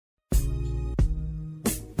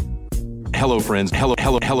Hello, friends.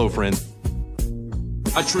 Hello, friends.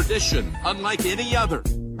 A tradition unlike any other.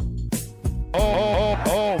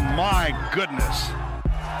 Oh, my goodness.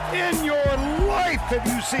 In your life, have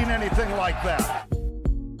you seen anything like that?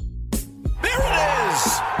 There it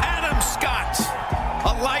is! Adam Scott,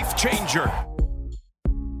 a life changer.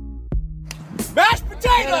 Mashed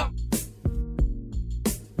potato!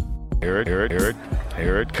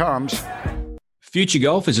 Here it comes. Future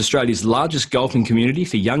Golf is Australia's largest golfing community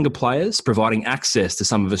for younger players, providing access to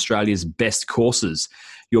some of Australia's best courses.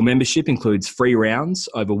 Your membership includes free rounds,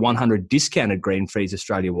 over 100 discounted green fees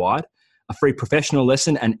Australia-wide, a free professional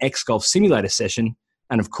lesson and X-Golf simulator session,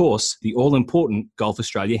 and of course, the all-important Golf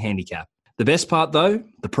Australia handicap. The best part though,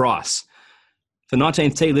 the price. For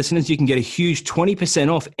 19th Tee listeners, you can get a huge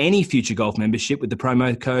 20% off any Future Golf membership with the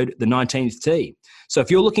promo code the 19th Tee. So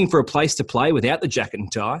if you're looking for a place to play without the jacket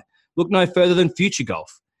and tie, look no further than Future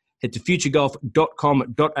Golf. Head to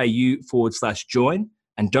futuregolf.com.au/join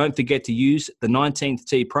and don't forget to use the 19th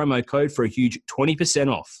Tee promo code for a huge 20%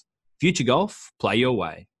 off. Future Golf, play your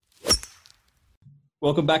way.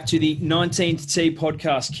 Welcome back to the 19th Tee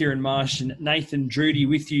podcast. Kieran Marsh and Nathan Drudy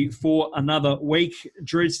with you for another week.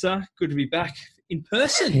 Drudster, good to be back in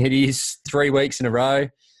person. It is 3 weeks in a row.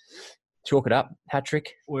 Chalk it up, hat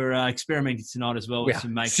trick. We're experimenting tonight as well with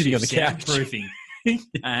some sitting on the couch. soundproofing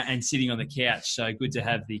and sitting on the couch. So good to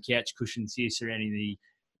have the couch cushions here surrounding the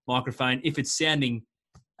microphone. If it's sounding,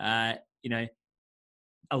 a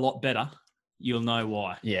lot better, you'll know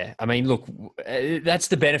why. Yeah, I mean, look, that's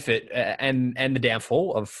the benefit and the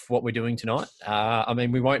downfall of what we're doing tonight.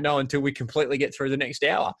 We won't know until we completely get through the next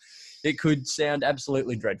hour. It could sound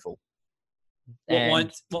absolutely dreadful.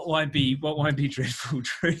 What won't be dreadful,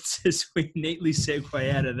 truths, as we neatly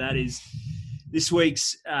segue out of that, is this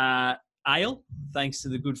week's ale, thanks to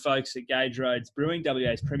the good folks at Gage Roads Brewing,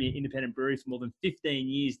 WA's premier independent brewery for more than 15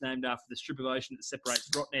 years, named after the strip of ocean that separates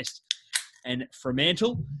Rottnest and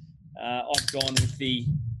Fremantle. I've gone with the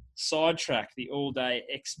Sidetrack, the all-day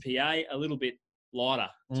XPA, a little bit lighter,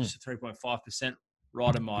 just a 3.5%,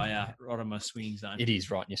 right in my swinging zone. It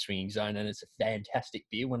is right in your swinging zone, and it's a fantastic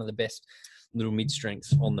beer, one of the best little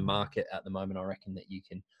mid-strengths on the market at the moment, I reckon, that you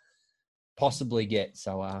can possibly get.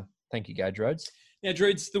 So thank you, Gage Roads. Now,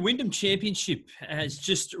 Drudes, the Wyndham Championship has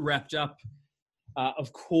just wrapped up,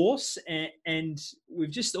 of course, and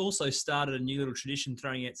we've just also started a new little tradition,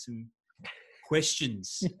 throwing out some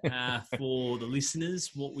questions for the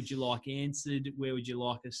listeners. What would you like answered? Where would you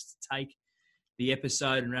like us to take the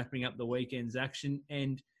episode and wrapping up the weekend's action?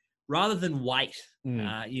 And rather than wait,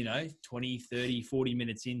 20, 30, 40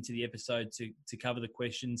 minutes into the episode to cover the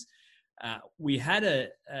questions, we had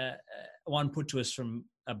a one put to us from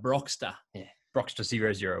a Brockster. Yeah, Brockster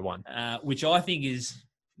 001. Which I think is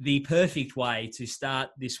the perfect way to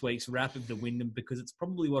start this week's wrap of the Wyndham, because it's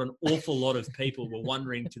probably what an awful lot of people were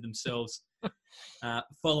wondering to themselves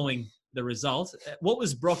following the result. What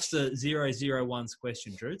was Brockster 001's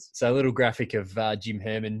question, Drudes? So a little graphic of Jim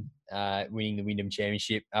Herman winning the Wyndham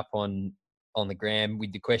Championship up on the gram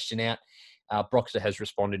with the question out. Brockster has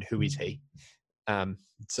responded, "Who is he?"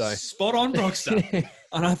 So spot on, Brockster.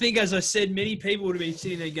 And I think, as I said, many people would have been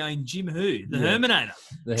sitting there going, "Jim who? The Hermanator,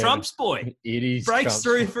 Trump's boy." It is breaks Trump's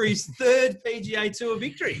through for his third PGA Tour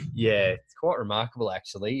victory. Yeah, it's quite remarkable,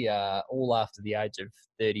 actually. All after the age of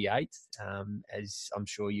 38, as I'm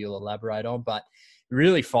sure you'll elaborate on, but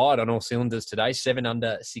really fired on all cylinders today. 7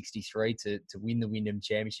 under 63 to win the Wyndham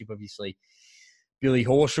Championship. Obviously, Billy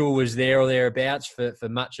Horschel was there or thereabouts for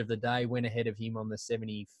much of the day. Went ahead of him on the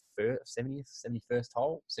 71st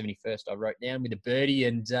hole. 71st I wrote down with a birdie,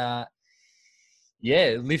 and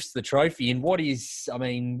lifts the trophy. And what is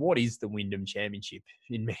the Wyndham Championship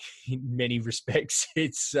in many respects?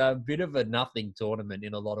 It's a bit of a nothing tournament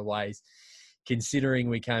in a lot of ways, considering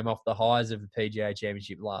we came off the highs of the PGA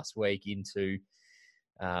Championship last week into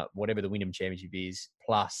whatever the Wyndham Championship is,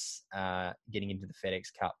 plus getting into the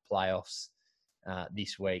FedEx Cup playoffs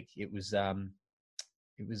this week. It was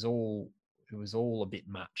all a bit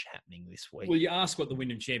much happening this week. Well, you ask what the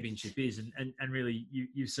Wyndham Championship is, and really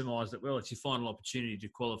you've surmised it well. It's your final opportunity to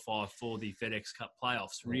qualify for the FedEx Cup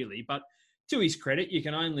playoffs, really. But to his credit, you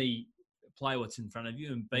can only play what's in front of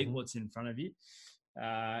you and beat what's in front of you.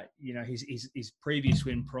 His previous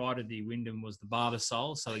win prior to the Wyndham was the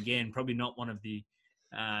Barbasol. So again, probably not one of the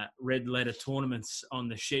red letter tournaments on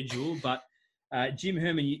the schedule, but Jim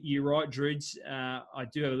Herman, you're right, Drudes. I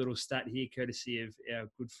do have a little stat here, courtesy of our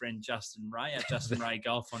good friend Justin Ray, Justin Ray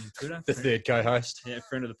Golf on Twitter. The third co-host. Yeah,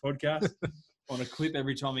 friend of the podcast. On a clip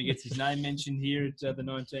every time he gets his name mentioned here at the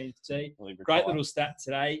 19th Tee. Great little stat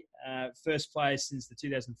today. First player since the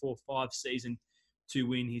 2004-5 season to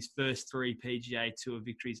win his first 3 PGA Tour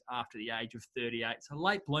victories after the age of 38. So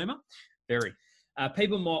late bloomer. Very.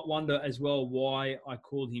 People might wonder as well why I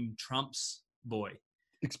called him Trump's boy.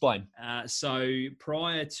 Explain. So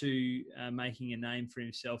prior to making a name for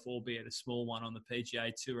himself, albeit a small one on the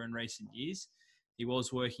PGA Tour in recent years, he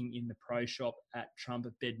was working in the pro shop at Trump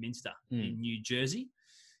at Bedminster in New Jersey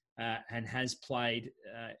and has played,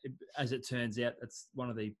 as it turns out, that's one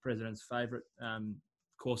of the president's favourite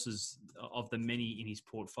courses of the many in his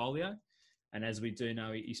portfolio. And as we do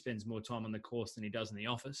know, he spends more time on the course than he does in the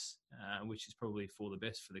office, which is probably for the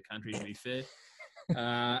best for the country, to be fair.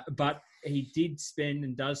 But he did spend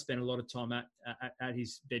and does spend a lot of time at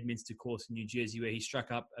his Bedminster course in New Jersey, where he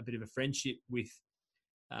struck up a bit of a friendship with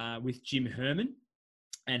Jim Herman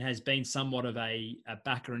and has been somewhat of a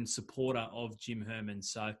backer and supporter of Jim Herman.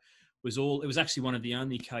 So it was actually one of the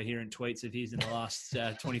only coherent tweets of his in the last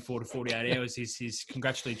 24 to 48 hours, his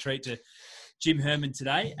congratulatory tweet to Jim Herman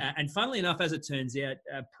today. And funnily enough, as it turns out,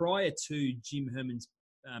 prior to Jim Herman's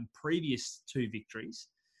previous 2 victories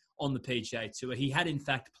on the PGA Tour, he had in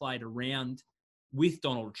fact played a round with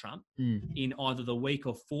Donald Trump in either the week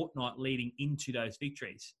or fortnight leading into those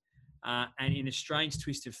victories. And in a strange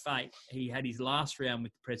twist of fate, he had his last round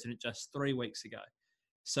with the president just 3 weeks ago.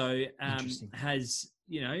 So has,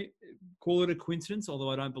 call it a coincidence,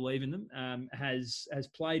 although I don't believe in them, has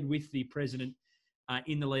played with the president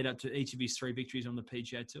in the lead up to each of his 3 victories on the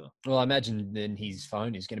PGA Tour. Well, I imagine then his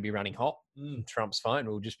phone is going to be running hot. Trump's phone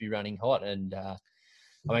will just be running hot. And,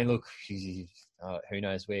 look, who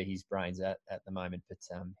knows where his brain's at the moment, but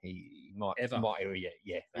he might.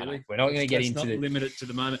 Yeah. Really? We're not going to get into it. Limit it to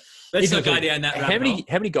the moment. Let's not go down that rabbit hole.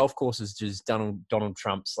 How many golf courses does Donald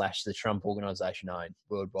Trump / the Trump organisation own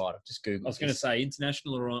worldwide? I've just Googled. I was going to say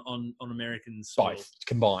international or on American soil? Both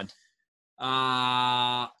combined.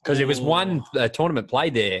 Because there was one tournament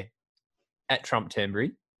played there at Trump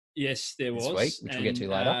Turnberry. Yes, there was. This week, which we'll get to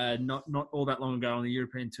later. Not all that long ago on the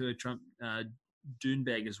European Tour, Trump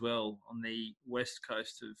Doonbeg as well on the west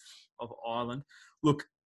coast of Ireland. Look,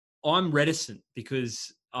 I'm reticent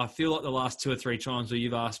because I feel like the last 2 or 3 times where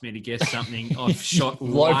you've asked me to guess something, I've shot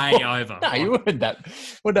way over. No, you weren't that.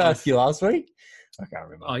 What did I ask you last week? I can't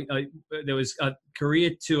remember. There was a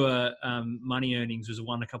career tour money earnings was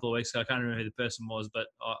one a couple of weeks ago. I can't remember who the person was, but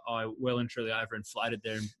I well and truly overinflated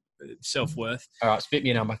their self-worth. All right, spit me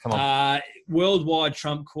a number. Come on. Worldwide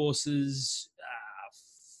Trump courses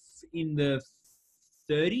in the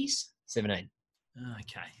 30s? 17.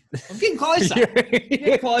 Okay. I'm getting closer.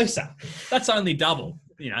 Getting closer. That's only double.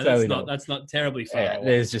 That's not terribly far away.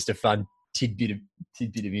 There's just a fun tidbit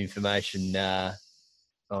of information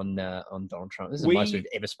on Donald Trump. This is the most we've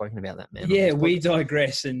ever spoken about that man. Yeah, we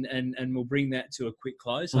digress and we'll bring that to a quick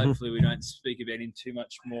close. Hopefully we don't speak about him too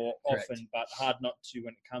much more often, but hard not to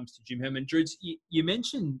when it comes to Jim Herman. Drudes, you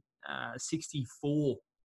mentioned 64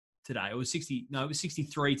 today. It was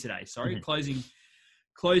 63 today, sorry.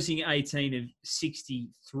 Closing 18 of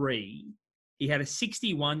 63. He had a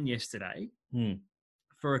 61 yesterday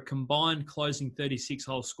for a combined closing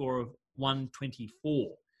 36-hole score of 124.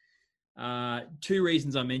 2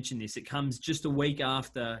 reasons I mentioned this. It comes just a week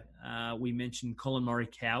after we mentioned Colin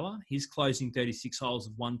Morikawa. His closing 36 holes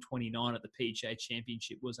of 129 at the PGA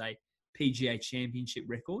Championship was a PGA Championship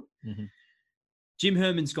record. Jim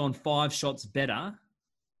Herman's gone 5 shots better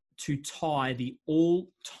to tie the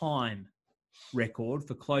all-time record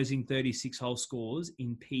for closing 36-hole scores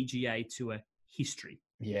in PGA Tour history.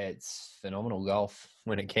 Yeah, it's phenomenal golf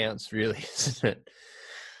when it counts, really, isn't it?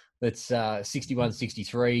 That's 61,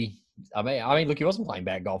 63. I mean, look, he wasn't playing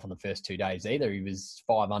bad golf on the first 2 days either. He was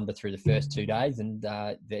 5 under through the first 2 days, and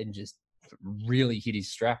then just really hit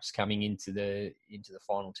his straps coming into the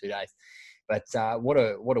final 2 days. But what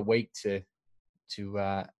a week to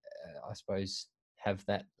I suppose have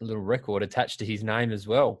that little record attached to his name as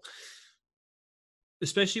well.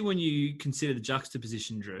 Especially when you consider the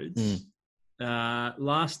juxtaposition, Drudes.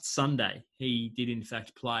 Last Sunday, he did in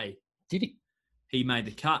fact play. Did he? He made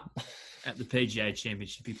the cut at the PGA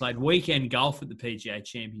Championship. He played weekend golf at the PGA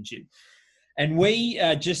Championship. And we,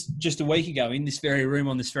 just a week ago, in this very room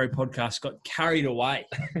on this very podcast, got carried away,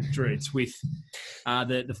 Drudes, with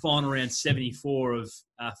the final round 74 of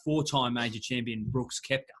 4-time major champion Brooks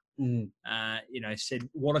Koepka. Said,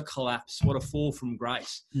 what a collapse, what a fall from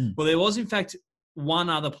grace. Well, there was, in fact,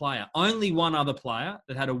 only one other player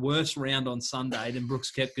that had a worse round on Sunday than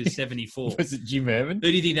Brooks Koepka's 74. Was it Jim Herman?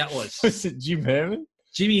 Who do you think that was? Was it Jim Herman?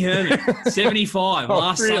 Jimmy Herman, 75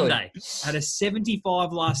 last really? Sunday. Had a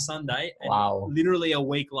 75 last Sunday. And wow. Literally a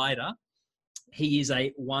week later, he is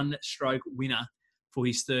a 1-stroke winner for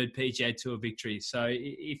his 3rd PGA Tour victory. So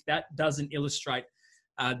if that doesn't illustrate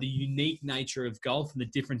the unique nature of golf and the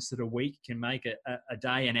difference that a week can make, a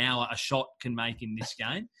day, an hour, a shot can make in this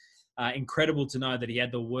game. Incredible to know that he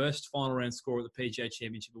had the worst final round score at the PGA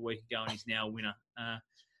Championship a week ago, and he's now a winner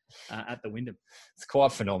at the Wyndham. It's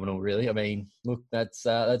quite phenomenal, really. I mean, look, that's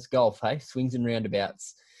golf, hey? Swings and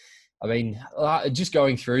roundabouts. I mean, just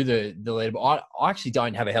going through the leaderboard, I actually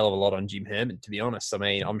don't have a hell of a lot on Jim Herman, to be honest. I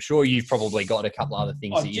mean, I'm sure you've probably got a couple other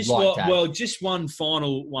things that you'd like to add. Well, just one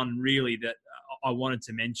final one, really, that I wanted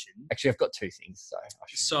to mention. Actually, I've got two things.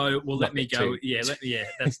 Let me go. Two.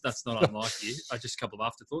 That's not unlike you. Just a couple of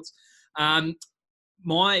afterthoughts.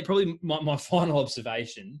 My final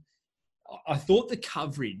observation, I thought the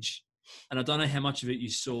coverage, and I don't know how much of it you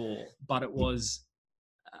saw, but it was,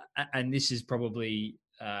 and this is probably,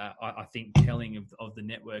 I think, telling of the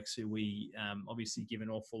networks who we obviously give an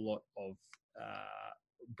awful lot of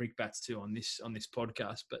brickbats to on this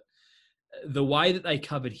podcast, but the way that they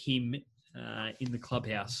covered him in the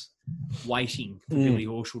clubhouse, waiting for Billy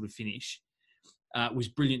Horschel to finish, was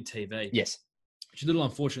brilliant TV. Yes. Which is a little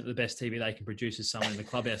unfortunate that the best TV they can produce is someone in the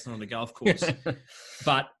clubhouse, not on the golf course.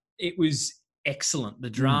 But it was excellent. The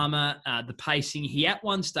drama, the pacing. He at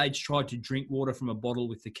one stage tried to drink water from a bottle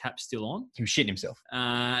with the cap still on. He was shitting himself.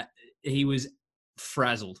 He was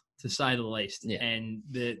frazzled, to say the least. Yeah. And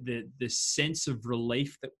the sense of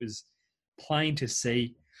relief that was plain to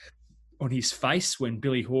see on his face when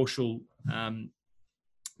Billy Horschel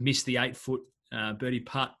missed the 8-foot birdie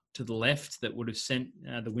putt to the left that would have sent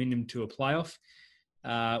the Wyndham to a playoff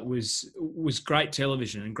was great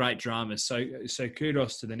television and great drama. So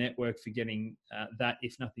kudos to the network for getting that,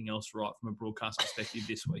 if nothing else, right from a broadcast perspective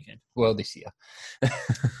this weekend. Well, this year.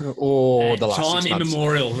 Or the last 6 months. Time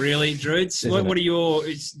immemorial, really, Druids. What are your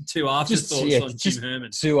two afterthoughts on Jim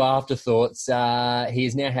Herman? Two afterthoughts. He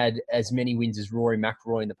has now had as many wins as Rory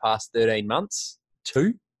McIlroy in the past 13 months.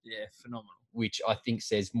 2. Yeah, phenomenal. Which I think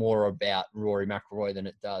says more about Rory McIlroy than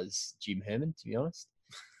it does Jim Herman, to be honest.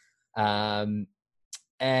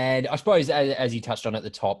 And I suppose, as you touched on at the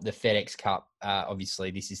top, the FedEx Cup,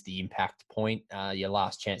 obviously this is the impact point, your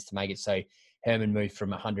last chance to make it. So Herman moved from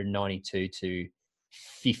 192 to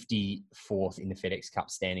 54th in the FedEx Cup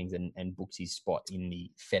standings and booked his spot in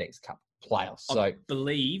the FedEx Cup playoffs. So I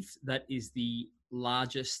believe that is the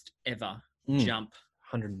largest ever jump.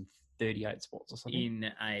 138 spots or something.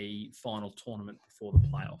 In a final tournament before the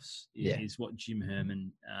playoffs is what Jim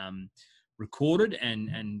Herman recorded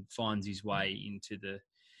and finds his way into the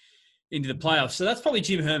playoffs. So that's probably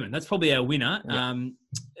Jim Herman. That's probably our winner.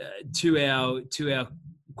 To our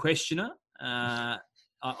questioner, I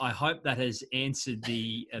hope that has answered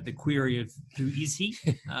the query of who is he.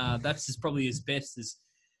 That's probably as best as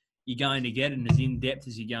you're going to get and as in depth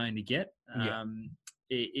as you're going to get.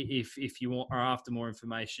 If you are after more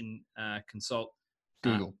information, consult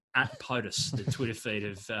Google at POTUS, the Twitter feed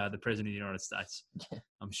of the President of the United States.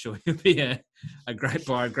 I'm sure he'll be a great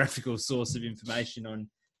biographical source of information on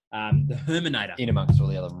the Herminator. In amongst all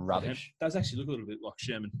the other rubbish. Does actually look a little bit like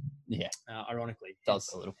Sherman. Yeah. Ironically. Does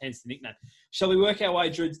a little. Hence the nickname. Shall we work our way,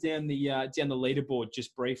 Druids, down the leaderboard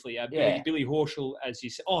just briefly? Billy Horschel, as you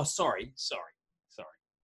said. Oh, sorry.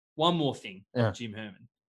 One more thing, Jim Herman.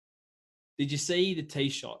 Did you see the tee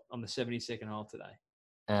shot on the 72nd hole today?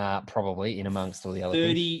 Probably in amongst all the other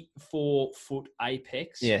 34-foot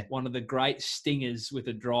apex. Yeah. One of the great stingers with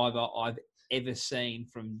a driver I've ever seen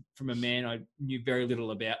from a man I knew very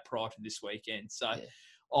little about prior to this weekend. So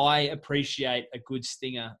I appreciate a good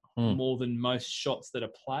stinger more than most shots that are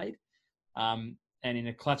played. And in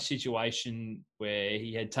a clutch situation where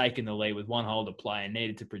he had taken the lead with one hole to play and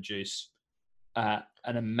needed to produce an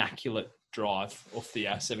immaculate drive off the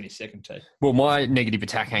 72nd tee. Well, my negative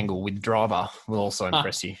attack angle with driver will also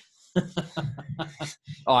impress you.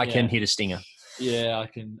 I can hit a stinger. Yeah, I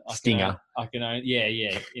can. Stinger. I can.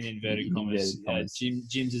 In inverted commas.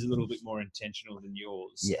 Jim's is a little bit more intentional than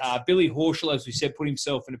yours. Yes. Billy Horschel, as we said, put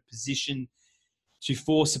himself in a position to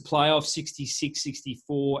force a playoff 66,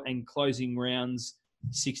 64, and closing rounds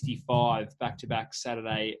 65 back-to-back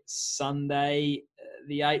Saturday, Sunday.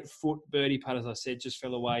 The 8-foot birdie putt, as I said, just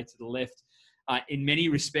fell away to the left. In many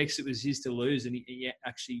respects, it was his to lose, and he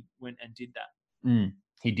actually went and did that.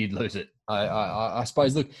 He did lose it. I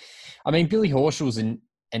suppose. Look, I mean, Billy Horschel's an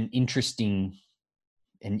interesting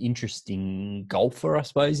golfer, I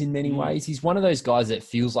suppose, in many ways. He's one of those guys that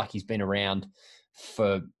feels like he's been around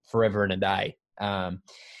for forever and a day.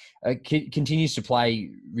 Continues to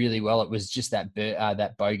play really well. It was just that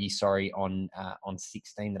bogey, on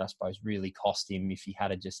 16 that I suppose really cost him. If he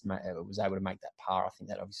had just was able to make that par, I think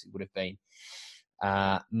that obviously would have been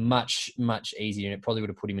much easier, and it probably would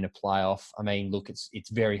have put him in a playoff. I mean, look, it's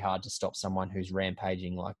very hard to stop someone who's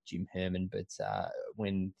rampaging like Jim Herman, but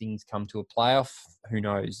when things come to a playoff, who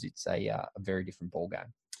knows? It's a very different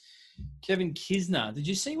ballgame. Kevin Kisner, did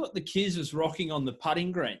you see what the Kiz was rocking on the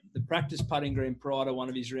putting green? The practice putting green prior to one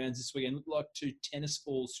of his rounds this weekend looked like 2 tennis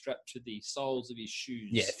balls strapped to the soles of his shoes.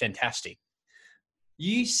 Yeah, fantastic.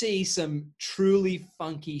 You see some truly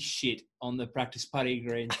funky shit on the practice putting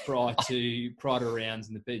greens prior to rounds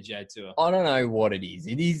in the PGA Tour. I don't know what it is.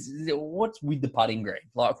 What's with the putting green?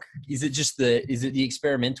 Like, is it the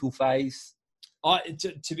experimental phase?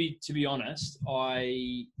 To be honest,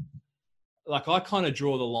 I kind of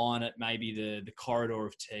draw the line at maybe the corridor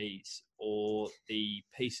of tees or the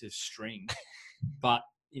piece of string, but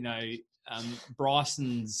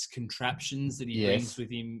Bryson's contraptions that he brings with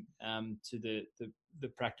him to the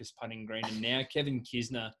practice putting green, and now Kevin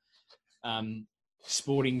Kisner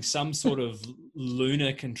sporting some sort of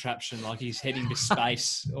lunar contraption, like he's heading to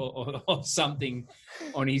space or something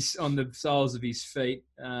on the soles of his feet.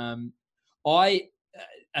 And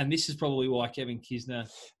this is probably why Kevin Kisner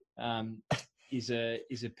is a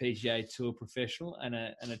PGA Tour professional and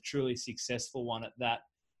a truly successful one at that.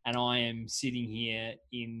 And I am sitting here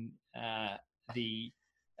in the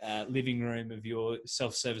living room of your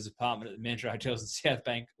self-service apartment at the Mantra Hotels in South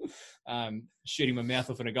Bank, shooting my mouth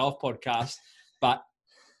off in a golf podcast. But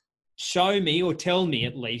show me, or tell me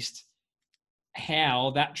at least, how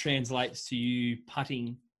that translates to you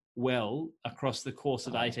putting well across the course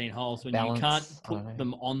of 18 holes when balance, you can't put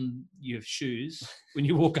them on your shoes when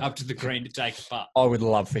you walk up to the green to take a putt. I would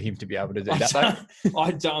love for him to be able to do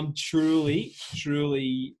that. I'm truly,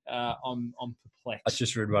 I'm perplexed. I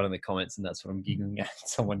just read one of the comments, and that's what I'm giggling at.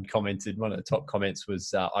 Someone commented, one of the top comments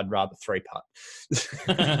was, I'd rather 3-putt.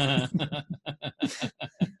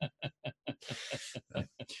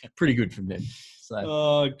 Pretty good from them. So.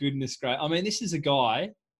 Oh, goodness great. I mean, this is a guy,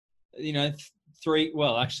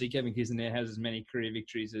 Kevin Kisner now has as many career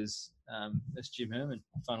victories as Jim Herman,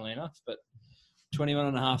 funnily enough, but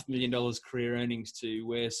 $21.5 million career earnings to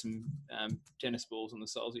wear some tennis balls on the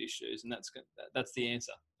soles of your shoes, and that's the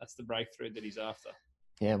answer. That's the breakthrough that he's after.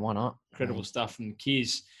 Yeah, why not? Incredible stuff from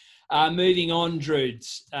Kiz. Moving on,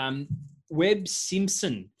 Drudes. Webb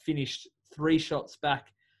Simpson finished 3 shots back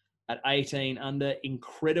at 18 under.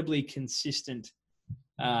 Incredibly consistent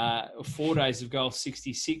 4 days of golf,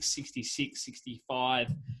 66, 66,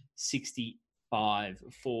 65, 65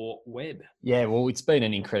 for Webb. Yeah, well, it's been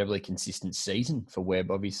an incredibly consistent season for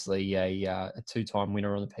Webb. Obviously, a 2-time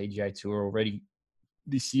winner on the PGA Tour already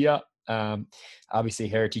this year. Obviously,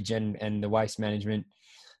 Heritage and the Waste Management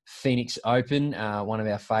Phoenix Open, one of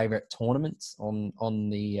our favourite tournaments on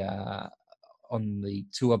the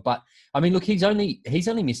tour. But I mean, look, he's only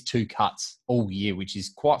missed 2 cuts all year, which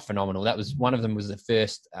is quite phenomenal. That was one of them was the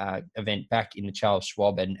first event back in the Charles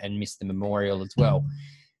Schwab and missed the Memorial as well.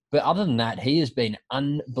 But other than that, he has been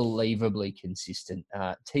unbelievably consistent.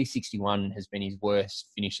 T61 has been his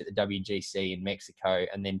worst finish at the WGC in Mexico,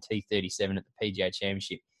 and then T37 at the PGA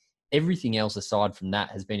Championship. Everything else aside from that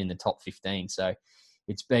has been in the top 15. So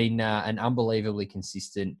it's been an unbelievably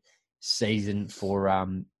consistent season for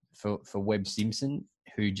Webb Simpson,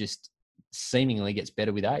 who just seemingly gets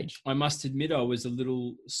better with age. I must admit, I was a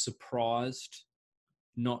little surprised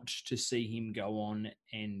not to see him go on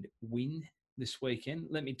and win this weekend.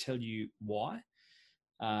 Let me tell you why.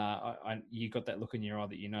 You got that look in your eye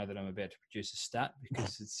that you know that I'm about to produce a stat,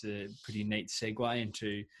 because it's a pretty neat segue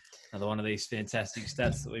into another one of these fantastic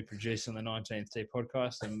stats that we produce on the 19th Tee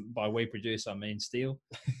podcast. And by we produce, I mean steal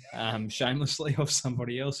shamelessly off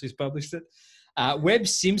somebody else who's published it. Webb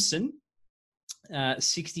Simpson,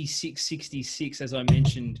 66, as I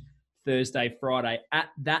mentioned, Thursday, Friday, at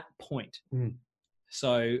that point.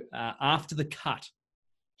 So after the cut,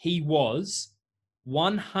 he was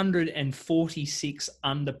 146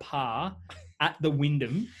 under par at the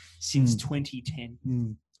Wyndham since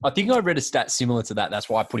 2010. I think I read a stat similar to that. That's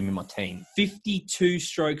why I put him in my team. 52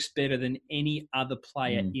 strokes better than any other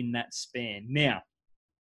player in that span. Now,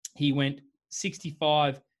 he went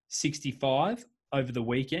 65 over the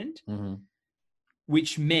weekend,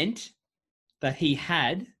 which meant that he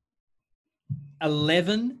had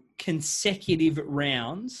 11 consecutive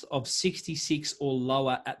rounds of 66 or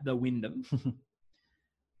lower at the Wyndham.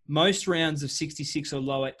 Most rounds of 66 or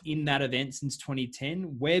lower in that event since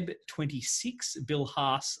 2010. Webb 26, Bill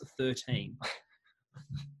Haas 13.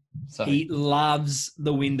 So he loves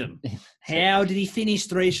the Wyndham. How did he finish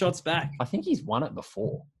 3 shots back? I think he's won it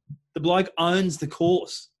before. The bloke owns the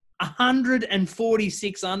course.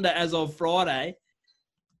 146 under as of Friday.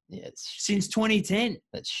 Yeah, it's since 2010.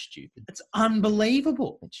 That's stupid. It's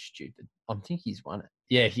unbelievable. That's stupid. I think he's won it.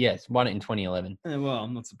 Yeah, he's won it in 2011. Well,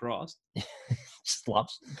 I'm not surprised. Just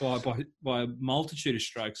loves By a multitude of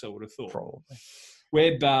strokes, I would have thought. probably.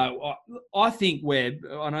 Webb, I think Webb,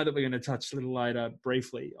 I know that we're going to touch a little later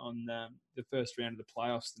briefly on the first round of the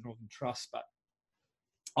playoffs, the Northern Trust, but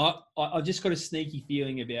I just got a sneaky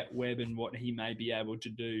feeling about Webb and what he may be able to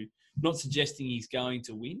do. Not suggesting he's going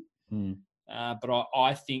to win, but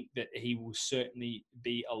I think that he will certainly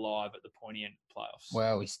be alive at the pointy end of the playoffs.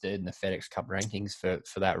 Well, he's third in the FedEx Cup rankings for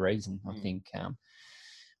that reason. I think,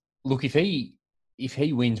 look, if he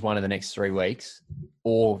wins one of the next 3 weeks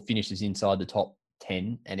or finishes inside the top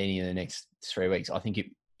 10 at any of the next 3 weeks, I think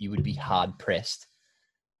you would be hard pressed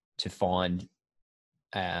to find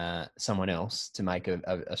someone else to make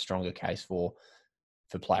a stronger case for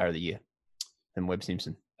Player of the Year than Webb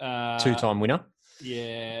Simpson. 2-time winner.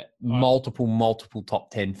 Yeah. Multiple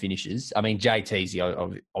top 10 finishes. I mean, JT's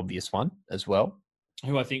the obvious one as well.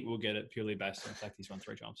 Who I think will get it purely based on the fact he's won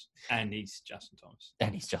 3 times. And he's Justin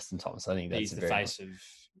Thomas. I think that's he's the face of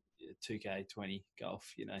 2K20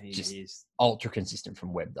 golf. You know, he is ultra consistent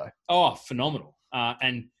from Webb, though. Oh, phenomenal.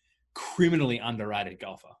 And criminally underrated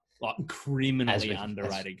golfer. Like criminally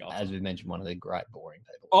underrated golfer. As we mentioned, one of the great boring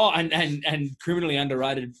people. Oh, and criminally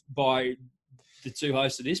underrated by the 2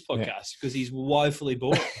 hosts of this podcast because he's woefully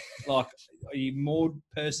boring. Like, more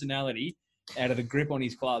personality out of the grip on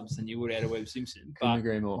his clubs than you would out of Webb Simpson. Couldn't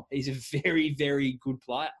agree more. He's a very, very good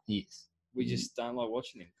player. He is. We just don't like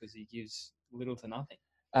watching him because he gives little to nothing.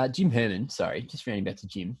 Jim Herman, sorry, just rounding back to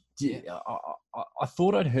Jim. I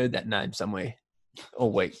thought I'd heard that name somewhere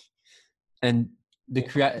all week. And the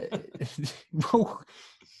creator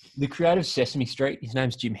of Sesame Street, his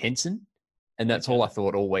name's Jim Henson. And that's all I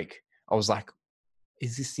thought all week. I was like,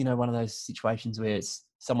 is this, one of those situations where it's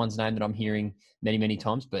someone's name that I'm hearing many, many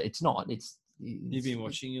times, but it's not. You've been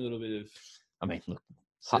watching a little bit of... I mean, look.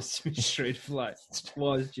 Sesame Street of late.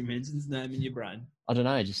 Why is Jim Henson's name in your brain? I don't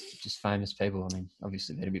know, just famous people. I mean,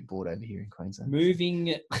 obviously they're a bit bored over here in Queensland.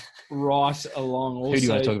 Moving right along. Also, who do you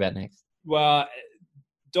want to talk about next? Well,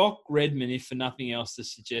 Doc Redman, if for nothing else,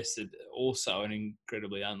 has suggested also an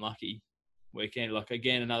incredibly unlucky weekend. Like,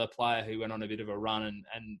 again, another player who went on a bit of a run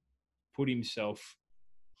and put himself,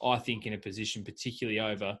 I think, in a position, particularly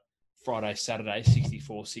over Friday, Saturday,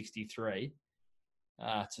 64-63,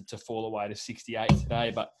 to fall away to 68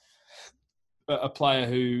 today. But a player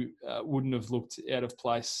who wouldn't have looked out of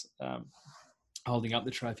place holding up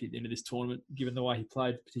the trophy at the end of this tournament, given the way he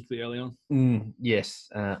played, particularly early on. Yes,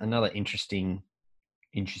 another interesting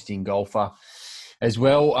golfer as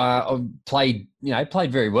well. Played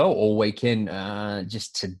very well all weekend.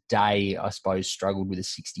 Just today, I suppose, struggled with a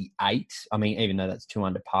 68. I mean, even though that's 2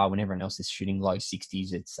 under par, when everyone else is shooting low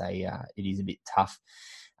 60s, it is a bit tough.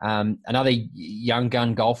 Another young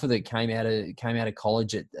gun golfer that came out of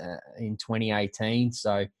college in 2018.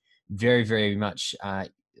 So very, very much a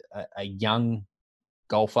young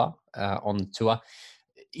golfer on the tour.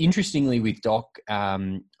 Interestingly, with Doc,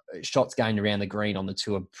 shots gained around the green on the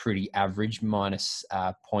tour pretty average, minus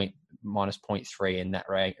 0.3, and that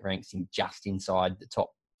ranks him just inside the top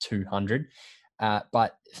 200.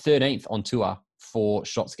 But 13th on tour for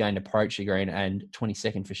shots gained approach the green and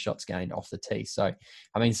 22nd for shots gained off the tee. So,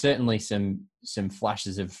 I mean, certainly some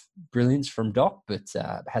flashes of brilliance from Doc, but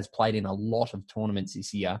has played in a lot of tournaments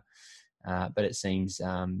this year. But it seems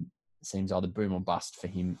either boom or bust for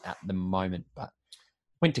him at the moment. But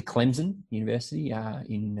went to Clemson University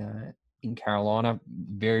in Carolina.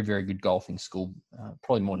 Very, very good golfing school.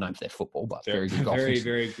 Probably more known for their football, but very good golfing. Very,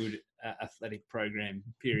 very good athletic program,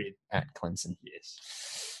 period. At Clemson.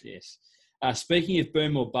 Yes. Speaking of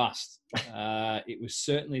boom or bust, it was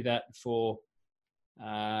certainly that for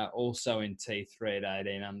also in T3 at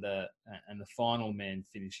 18 under, and the final man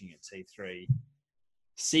finishing at T3,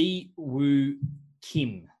 Si Woo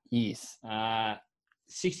Kim. Yes.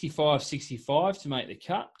 65-65 to make the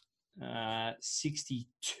cut.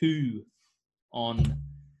 62 on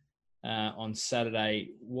Saturday.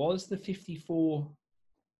 Was the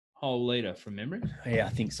 54-hole leader from memory? Yeah, I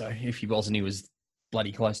think so. If he wasn't, he was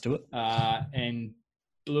bloody close to it. And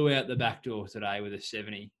blew out the back door today with a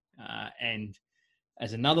 70. And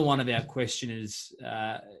as another one of our questioners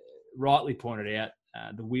rightly pointed out,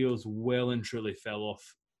 the wheels well and truly fell off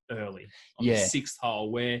early on the 6th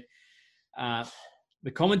hole, where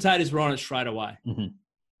the commentators were on it straight away. Mm-hmm.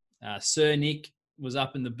 Sir Nick was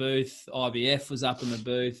up in the booth. IBF was up in the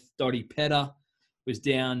booth. Dottie Pepper was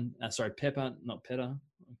down. Pepper, not Petter. I'm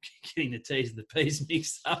getting the T's and the P's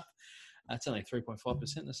mixed up. It's only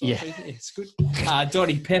 3.5%. Yeah, it's good.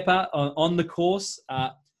 Dottie Pepper on the course,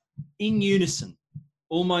 in unison,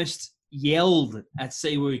 almost yelled at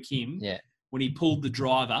Siwoo Kim Yeah. when he pulled the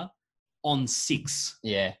driver on 6.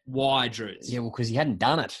 Yeah. Why, Drews? Yeah, well, because he hadn't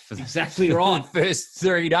done it for Exactly for right. the first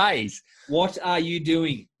 3 days. What are you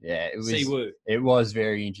doing, Yeah, Siwoo? it was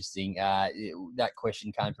very interesting. That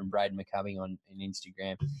question came from Braden McCubbing on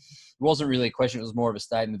Instagram. It wasn't really a question; it was more of a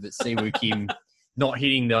statement that Siwoo Kim not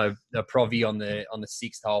hitting the Provi on the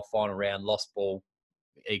 6th hole final round, lost ball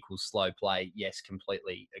equals slow play. Yes,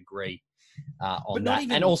 completely agree on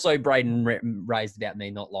that. And also, Braden raised about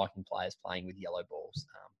me not liking players playing with yellow balls,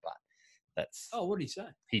 but that's. Oh, what did he say?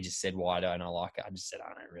 He just said, "Why don't I like it?" I just said,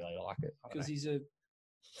 "I don't really like it." Because he's a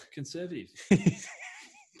conservative.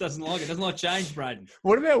 Doesn't like it. Doesn't like change, Braden.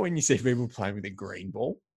 What about when you see people playing with a green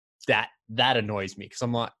ball? That annoys me because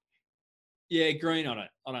I'm like, yeah, green. I don't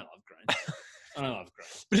love green. I don't love green.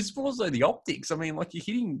 but it's also the optics. I mean, like you're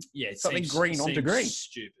hitting something green onto green.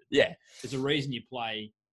 Stupid. Yeah, there's a reason you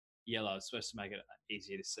play yellow. It's supposed to make it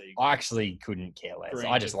easier to see. I actually couldn't care less. Green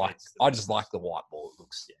I just like the white ball. It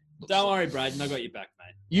looks. Don't worry, Braden. I got your back,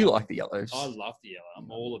 mate. You like the yellows. I love the yellow. I'm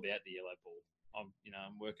all about the yellow ball.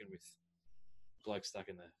 I'm working with a bloke stuck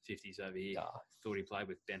in the 50s over here. Thought he played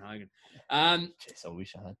with Ben Hogan. Jeez, I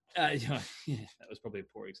wish I had. Yeah, that was probably a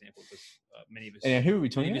poor example because many of us. And who are we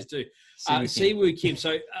talking about? Do? Siwoo Kim.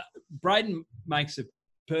 So Braden makes a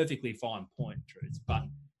perfectly fine point, Truth. But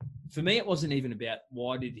for me, it wasn't even about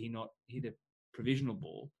why did he not hit a provisional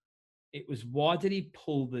ball. It was why did he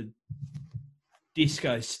pull the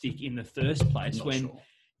disco stick in the first place when,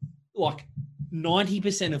 like,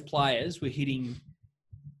 90% of players were hitting,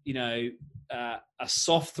 a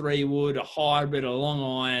soft 3-wood, a hybrid, a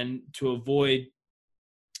long iron to avoid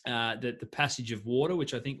the passage of water,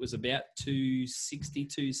 which I think was about 260,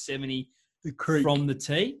 270 from the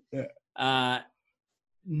tee. Yeah.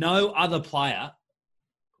 No other player,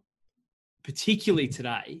 particularly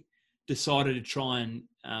today, decided to try and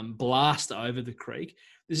blast over the creek.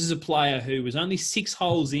 This is a player who was only 6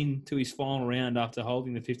 holes into his final round after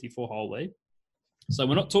holding the 54-hole lead. So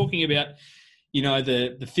we're not talking about,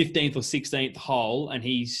 the 15th or 16th hole and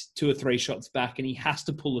he's 2 or 3 shots back and he has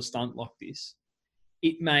to pull a stunt like this.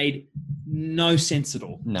 It made no sense at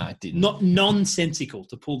all. No, it didn't. Not nonsensical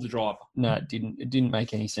to pull the driver. No, it didn't. It didn't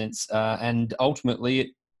make any sense. And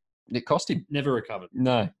ultimately, it cost him. Never recovered.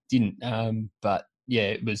 No, didn't. But yeah,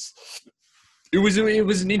 it was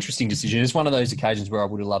an interesting decision. It's one of those occasions where I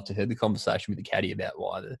would have loved to hear the conversation with the caddy about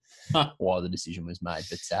why the decision was made.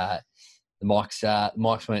 But the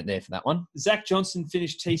mics weren't there for that one. Zach Johnson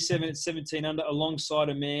finished T7 at 17 under alongside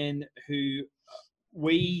a man who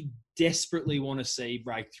we desperately want to see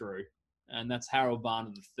break through, and that's Harold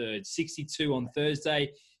Varner III. 62 on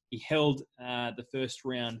Thursday. He held the first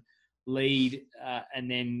round lead, and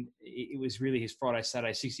then it was really his Friday,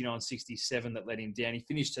 Saturday, 69-67 that let him down. He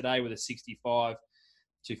finished today with a 65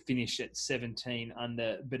 to finish at 17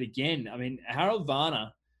 under. But again, I mean, Harold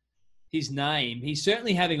Varner, his name, he's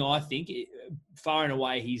certainly having, I think, far and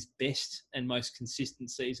away his best and most consistent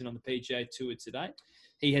season on the PGA Tour today.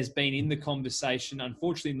 He has been in the conversation,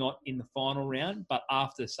 unfortunately not in the final round, but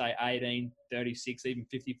after, say, 18, 36, even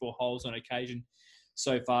 54 holes on occasion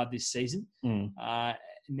so far this season.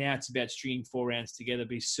 Now it's about stringing 4 rounds together,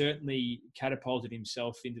 but he's certainly catapulted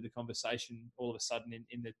himself into the conversation all of a sudden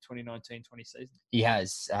in the 2019-20 season. He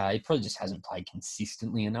has. He probably just hasn't played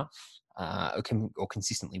consistently enough or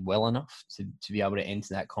consistently well enough to be able to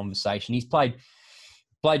enter that conversation. He's played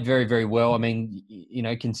very, very well. I mean,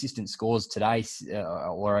 consistent scores today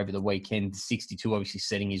or over the weekend, 62 obviously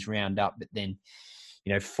setting his round up, but then,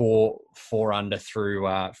 4 under through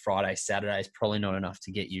Friday, Saturday is probably not enough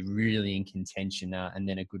to get you really in contention, and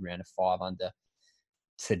then a good round of 5 under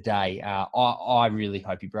today. I really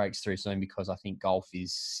hope he breaks through soon because I think golf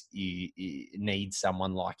needs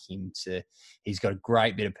someone like him he's got a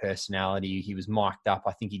great bit of personality. He was mic'd up.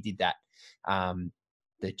 I think he did that,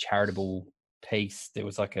 the charitable piece. There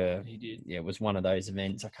was he did. Yeah, it was one of those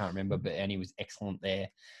events. I can't remember, and he was excellent there.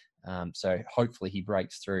 So hopefully he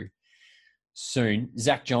breaks through soon.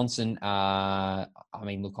 Zach Johnson, I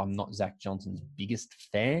mean, look, I'm not Zach Johnson's biggest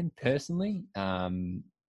fan personally.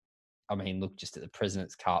 Just at the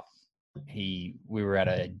President's Cup, we were at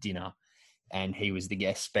a dinner and he was the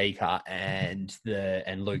guest speaker and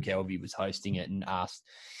Luke Elvey was hosting it and asked,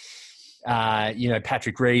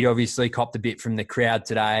 Patrick Reed obviously copped a bit from the crowd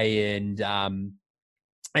today and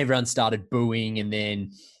everyone started booing and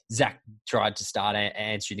then Zach tried to start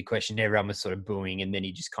answering the question. Everyone was sort of booing, and then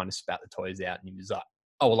he just kind of spat the toys out, and he was like,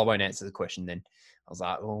 "Oh well, I won't answer the question." Then I was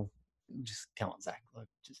like, "Well, just come on, Zach,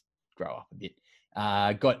 just grow up a bit."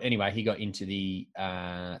 He got into the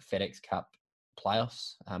FedEx Cup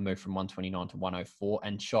playoffs, moved from 129 to 104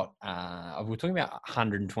 and shot, we're talking about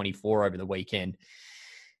 124 over the weekend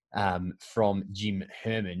from Jim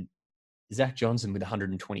Herman. Zach Johnson with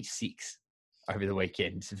 126 over the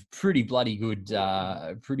weekend. It's a pretty bloody good,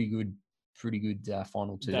 pretty good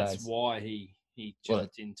final 2 days. That's why he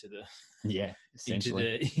jumped into the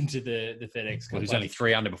essentially into the FedEx Cup. Well, he was only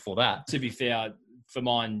 3 under before that. To be fair, for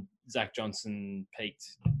mine, Zach Johnson peaked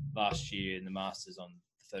last year in the Masters on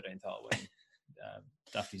the 13th hole when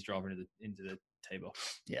Duffy's driver into the tee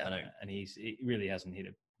box. Yeah, I know. And he really hasn't hit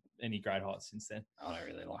any great heights since then. I don't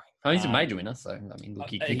really like him. Oh, he's a major winner, so I mean, look,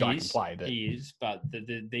 the guy can play. But he is, but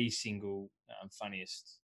the single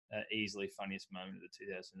funniest, easily funniest moment of the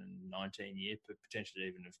 2019 year, but potentially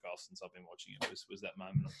even of golf since I've been watching it, was that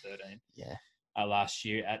moment on 13. Yeah. Last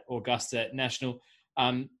year at Augusta National.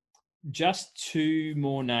 Just 2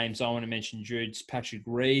 more names I want to mention. Jude's Patrick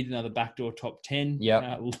Reed, another backdoor top 10.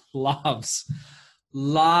 Yeah,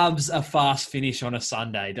 loves a fast finish on a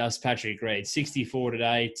Sunday. Does Patrick Reed? 64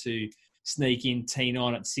 today to sneak in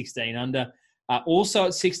T9 at 16 under. Also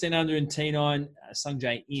at 16 under and T9,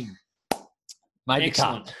 Sungjae Im. Made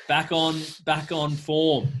Excellent. the cut. Back on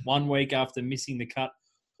form. 1 week after missing the cut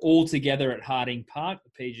all together at Harding Park, the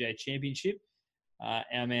PGA Championship.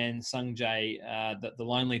 Our man Sungjae, the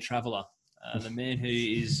lonely traveller, the man who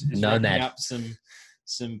is racking up some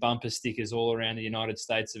bumper stickers all around the United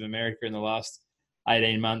States of America in the last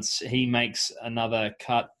 18 months. He makes another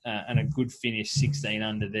cut and a good finish, 16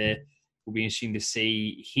 under there. Will be interesting to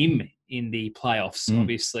see him in the playoffs.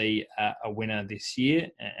 Obviously, a winner this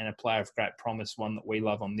year and a player of great promise, one that we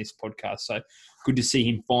love on this podcast. So good to see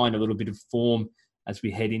him find a little bit of form as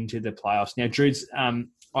we head into the playoffs. Now, Drudes,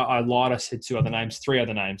 I lied. I said 3 other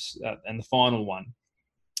names, and the final one,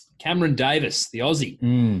 Cameron Davis, the Aussie.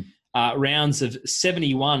 Rounds of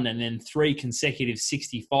 71 and then 3 consecutive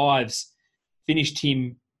 65s. Finished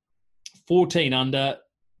him 14 under,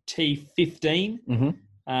 T15,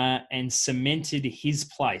 and cemented his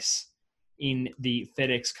place in the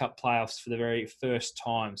FedEx Cup playoffs for the very first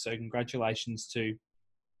time. So congratulations to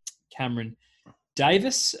Cameron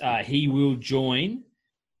Davis. He will join,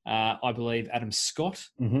 I believe, Adam Scott,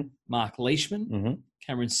 Mark Leishman,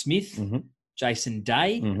 Cameron Smith, Jason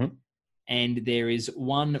Day, and there is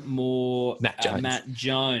one more, Matt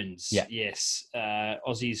Jones. Yeah. Yes,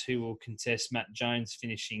 Aussies who will contest Matt Jones,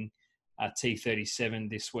 finishing T37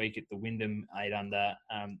 this week at the Wyndham 8 under.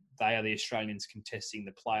 They are the Australians contesting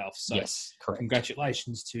the playoffs. So yes, correct.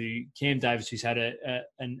 Congratulations to Cam Davis, who's had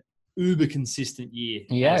an uber consistent year.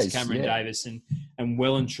 Cameron Davis, and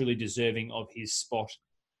well and truly deserving of his spot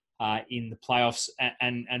in the playoffs.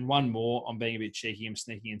 And one more, I'm being a bit cheeky, I'm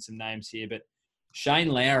sneaking in some names here, but Shane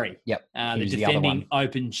Lowry, the defending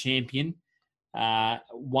Open champion,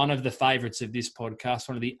 one of the favourites of this podcast,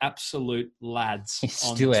 one of the absolute lads. He's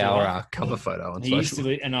still our cover photo on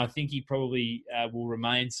social. And I think he probably will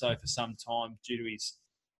remain so for some time due to his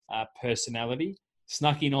personality.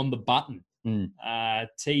 Snuck in on the button.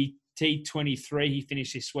 T23, he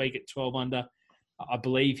finished this week at 12 under. I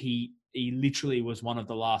believe he literally was one of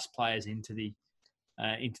the last players into the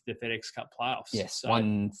FedEx Cup playoffs. Yes, so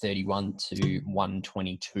 131 to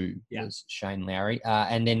 122 was Shane Lowry.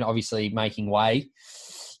 And then obviously making way,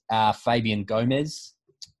 Fabian Gomez.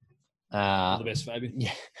 All the best, Fabian.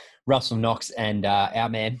 Yeah, Russell Knox and our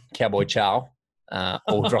man, Cowboy Charles,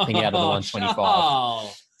 all dropping out of the 125.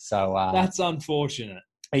 Oh, so that's unfortunate.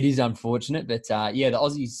 It is unfortunate, but the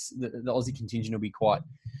Aussie contingent will be quite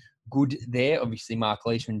good there. Obviously, Mark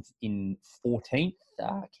Leishman in 14th,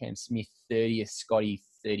 Cam Smith 30th, Scotty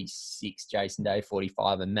 36, Jason Day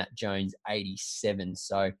 45, and Matt Jones 87.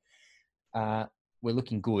 So we're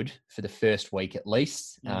looking good for the first week at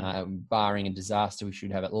least. Barring a disaster, we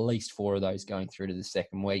should have at least 4 of those going through to the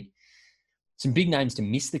second week. Some big names to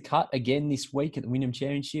miss the cut again this week at the Wyndham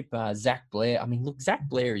Championship. Zach Blair. I mean, look, Zach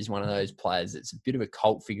Blair is one of those players that's a bit of a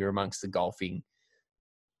cult figure amongst the golfing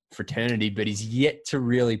fraternity, but he's yet to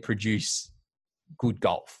really produce good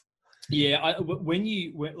golf. Yeah, I love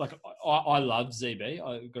ZB.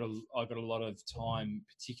 I got a lot of time,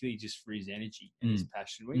 particularly just for his energy and his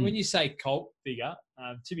passion. When you say cult figure,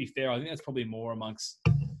 to be fair, I think that's probably more amongst,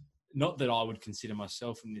 not that I would consider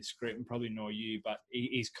myself in this group, and probably nor you, but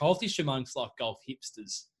he's cultish amongst like golf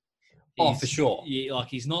hipsters. For sure. Yeah, like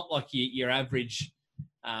he's not like your average,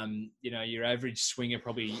 your average swinger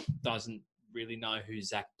probably doesn't really know who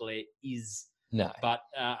Zach Blair is. No. But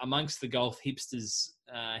amongst the golf hipsters,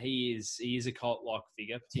 he is a cult-like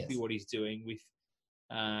figure, particularly what he's doing with,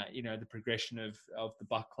 the progression of the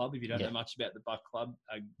Buck Club. If you don't know much about the Buck Club,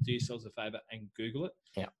 do yourselves a favour and Google it.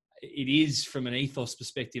 Yeah. It is, from an ethos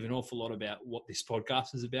perspective, an awful lot about what this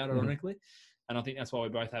podcast is about, ironically. And I think that's why we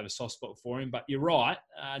both have a soft spot for him. But you're right,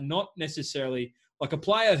 not necessarily like a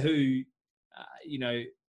player who,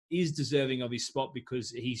 is deserving of his spot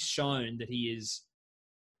because he's shown that he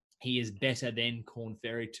is better than Korn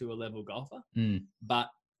Ferry to a level golfer, but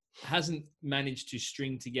hasn't managed to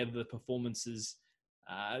string together the performances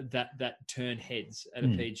that turn heads at a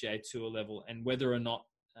PGA Tour level. And whether or not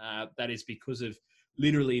that is because of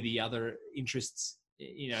literally the other interests,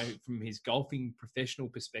 from his golfing professional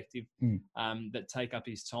perspective, that take up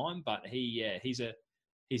his time. But he's an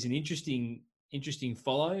interesting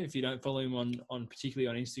follow if you don't follow him on particularly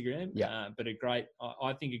on Instagram. But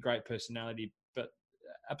I think a great personality, but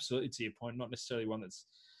absolutely to your point, not necessarily one that's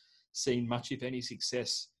seen much, if any,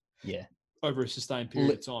 success over a sustained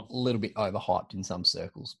period of time. A little bit overhyped in some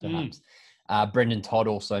circles, perhaps. Brendan Todd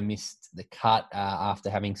also missed the cut after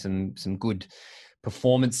having some good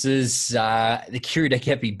performances. The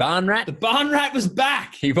Kirridekepi barn rat. The barn rat was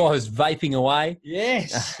back. He was vaping away.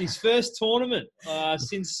 Yes, his first tournament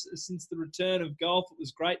since the return of golf. It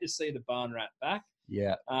was great to see the barn rat back.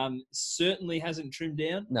 Yeah. Certainly hasn't trimmed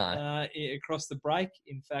down across the break.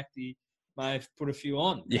 In fact, he may have put a few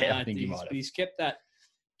on. Yeah, I think he might have. But he's kept that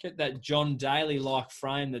John Daly-like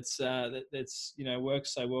frame that's worked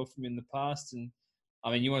so well for him in the past. And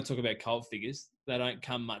I mean, you want to talk about cult figures? They don't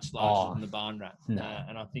come much larger than the barn rat. No.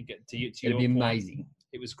 And I think it'd your be point, amazing.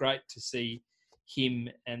 It was great to see him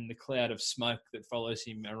and the cloud of smoke that follows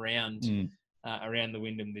him around the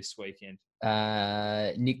Wyndham this weekend.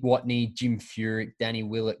 Nick Watney, Jim Furyk, Danny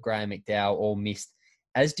Willett, Graham McDowell all missed,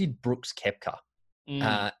 as did Brooks Koepka.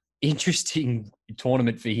 Interesting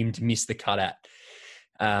tournament for him to miss the cut at.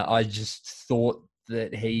 I just thought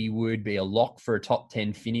that he would be a lock for a top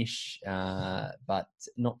 10 finish, but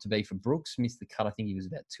not to be for Brooks. Missed the cut. I think he was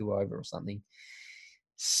about 2 over or something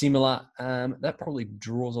similar. That probably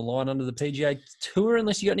draws a line under the PGA Tour,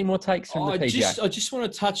 unless you got any more takes from the PGA. I just want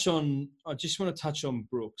to touch on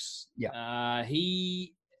Brooks. Yeah.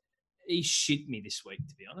 He shit me this week,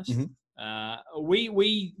 to be honest.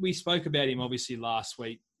 We spoke about him obviously last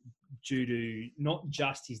week due to not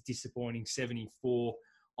just his disappointing 74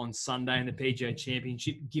 on Sunday in the PGA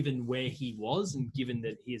Championship, given where he was and given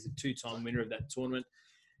that he is a 2-time winner of that tournament,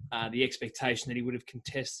 the expectation that he would have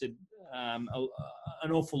contested an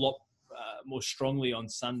awful lot more strongly on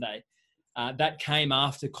Sunday. That came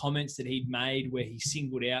after comments that he'd made where he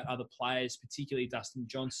singled out other players, particularly Dustin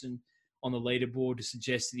Johnson, on the leaderboard to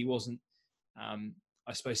suggest that he wasn't,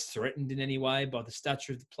 I suppose, threatened in any way by the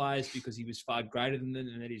stature of the players because he was far greater than them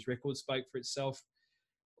and that his record spoke for itself.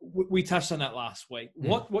 We touched on that last week.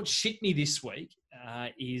 What shit me this week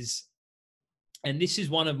is, and this is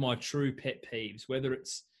one of my true pet peeves, whether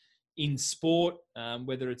it's in sport,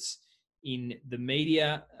 whether it's in the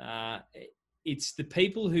media, it's the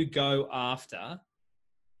people who go after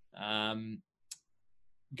the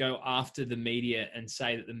media and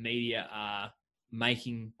say that the media are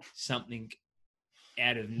making something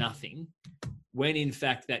out of nothing, when in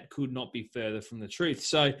fact that could not be further from the truth.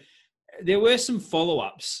 So there were some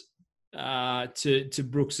follow-ups to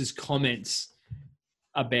Brooks's comments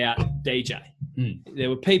about DJ. There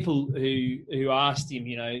were people who asked him,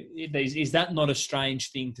 is that not a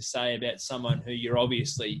strange thing to say about someone who you're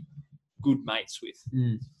obviously good mates with?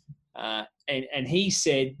 And he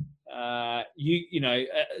said,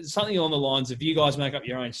 something along the lines of, you guys make up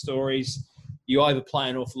your own stories. You overplay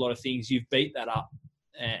an awful lot of things. You've beat that up.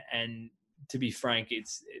 And to be frank,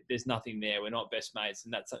 there's nothing there. We're not best mates,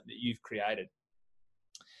 and that's something that you've created.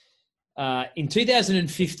 In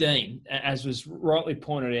 2015, as was rightly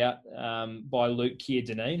pointed out by Luke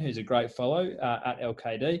Kier-Deneen, who's a great follow at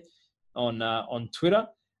LKD on Twitter,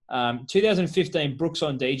 2015, Brooks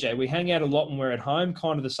on DJ. We hang out a lot when we're at home,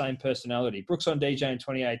 kind of the same personality. Brooks on DJ in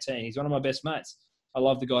 2018. He's one of my best mates. I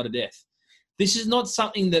love the guy to death. This is not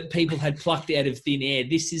something that people had plucked out of thin air.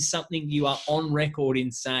 This is something you are on record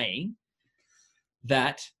in saying,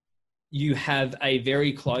 that you have a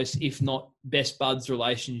very close, if not best buds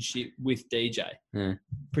relationship with DJ.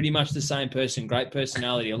 Pretty much the same person, great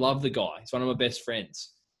personality. I love the guy. He's one of my best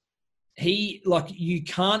friends. You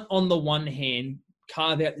can't, on the one hand,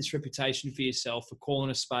 carve out this reputation for yourself for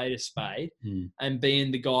calling a spade and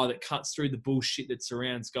being the guy that cuts through the bullshit that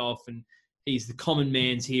surrounds golf, and he's the common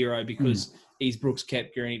man's hero because he's Brooks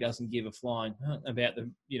Koepka and he doesn't give a flying about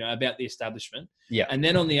the establishment. Yeah. And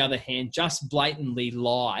then on the other hand, just blatantly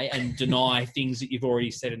lie and deny things that you've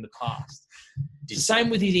already said in the past. It's the same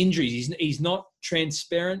with his injuries. He's not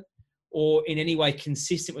transparent or in any way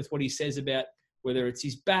consistent with what he says about whether it's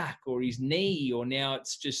his back or his knee, or now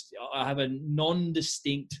it's just, I have a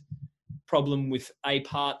non-distinct problem with a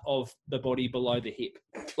part of the body below the hip.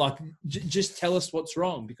 Like, just tell us what's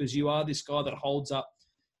wrong, because you are this guy that holds up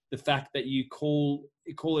the fact that you call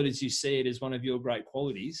it as you see it as one of your great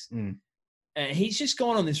qualities. And he's just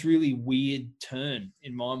gone on this really weird turn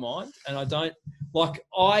in my mind. And I don't like,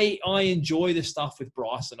 I enjoy the stuff with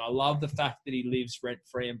Bryson. I love the fact that he lives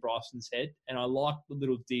rent-free in Bryson's head. And I like the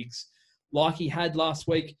little digs like he had last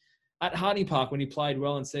week at Harding Park when he played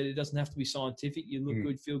well and said it doesn't have to be scientific. You look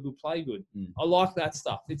good, feel good, play good. I like that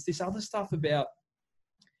stuff. It's this other stuff about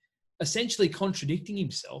essentially contradicting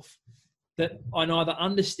himself that I neither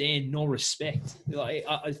understand nor respect. Like,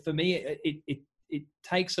 for me, it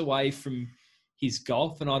takes away from his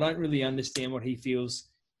golf, and I don't really understand what he feels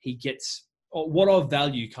he gets, or what of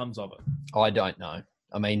value comes of it. I don't know.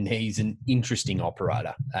 I mean, he's an interesting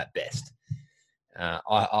operator at best.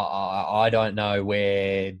 I don't know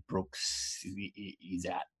where Brooks is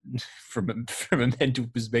at from a mental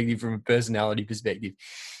perspective, from a personality perspective.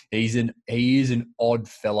 He is an odd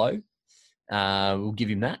fellow. We'll give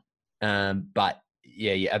him that. But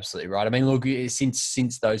yeah, you're absolutely right. I mean, look,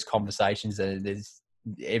 since those conversations, there's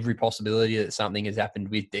every possibility that something has happened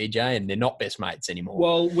with DJ, and they're not best mates anymore.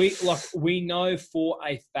 Well, we know for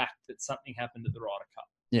a fact that something happened at the Ryder Cup.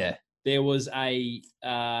 Yeah, there was a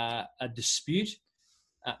dispute.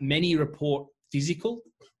 Many report physical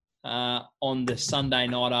on the Sunday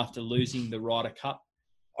night after losing the Ryder Cup.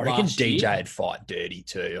 I reckon DJ would fight dirty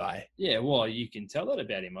too, eh? Yeah, well, you can tell that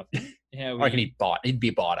about him, I think. I reckon he'd bite. He'd be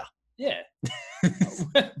a biter. Yeah.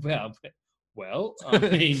 well, I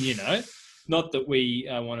mean, not that we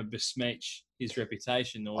want to besmirch his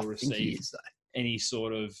reputation or receive any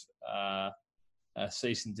sort of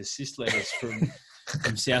cease and desist letters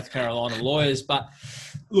from South Carolina lawyers. But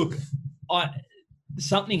look,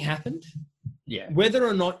 something happened. Yeah. Whether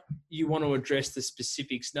or not you want to address the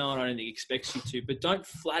specifics, no one, I don't think expects you to, but don't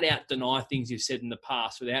flat out deny things you've said in the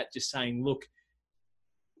past without just saying, look,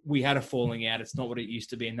 we had a falling out. It's not what it used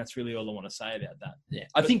to be. And that's really all I want to say about that. Yeah.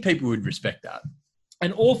 I think people would respect that.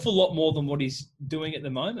 An awful lot more than what he's doing at the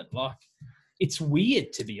moment. Like, it's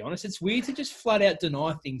weird, to be honest. It's weird to just flat out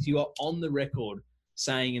deny things you are on the record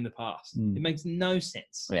saying in the past. It makes no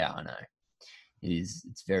sense. Yeah, I know. It is.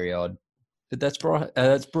 It's very odd. But that's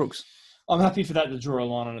Brooks. I'm happy for that to draw a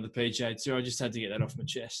line under the PGA Tour. I just had to get that off my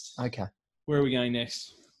chest. Okay. Where are we going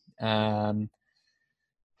next? The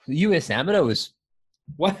US Amateur was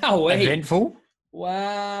eventful.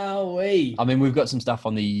 Wowee. I mean, we've got some stuff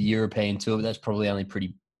on the European Tour, but that's probably only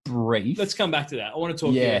pretty brief. Let's come back to that. I want to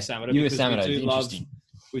talk US Amateur. US Amateur is interesting.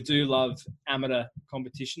 We do love amateur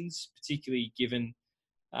competitions, particularly given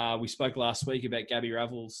we spoke last week about Gabby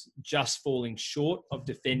Ravels just falling short of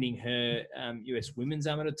defending her US Women's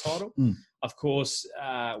Amateur title. Of course,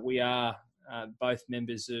 we are both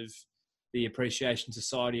members of the Appreciation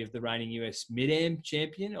Society of the reigning US Mid-Am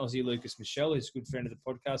champion, Aussie Lucas Michelle, who's a good friend of the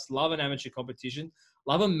podcast. Love an amateur competition.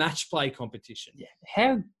 Love a match play competition. Yeah.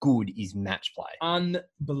 How good is match play?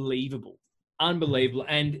 Unbelievable.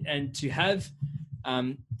 And to have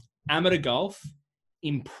amateur golf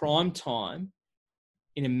in prime time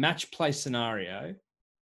in a match play scenario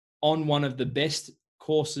on one of the best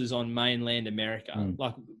courses on mainland America,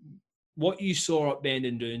 like what you saw at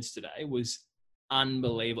Bandon Dunes today was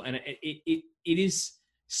unbelievable. And it is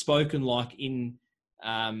spoken like in,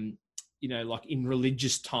 like in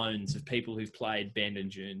religious tones of people who've played Bandon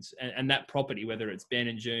Dunes and that property, whether it's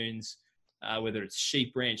Bandon Dunes, whether it's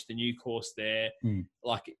Sheep Ranch, the new course there,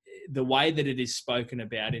 like the way that it is spoken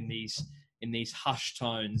about in these hushed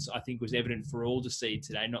tones, I think was evident for all to see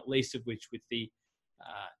today, not least of which with the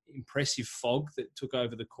impressive fog that took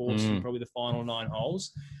over the course in probably the final 9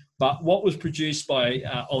 holes. But what was produced by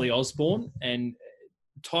Ollie Osborne and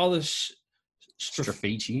Tyler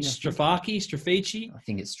Straffici. Straffici. I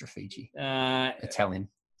think it's Straffici. Italian.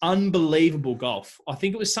 Unbelievable golf. I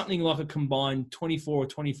think it was something like a combined 24 or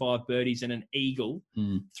 25 birdies and an eagle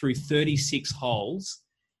through 36 holes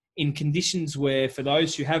in conditions where, for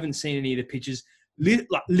those who haven't seen any of the pictures,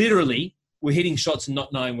 literally we're hitting shots and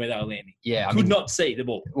not knowing where they were landing. Yeah. I could not see the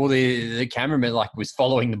ball. Well, the cameraman was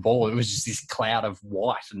following the ball. It was just this cloud of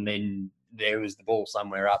white, and then there was the ball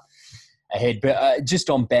somewhere up ahead. But just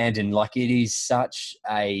on Bandon, it is such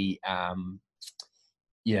a, I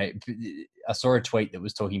saw a tweet that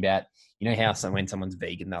was talking about, how when someone's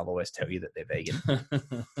vegan, they'll always tell you that they're vegan.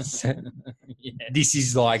 This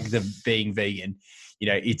is like the being vegan.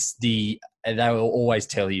 They will always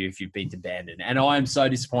tell you if you've been to Bandon. And I am so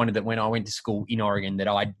disappointed that when I went to school in Oregon that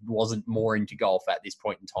I wasn't more into golf at this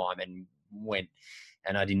point in time and went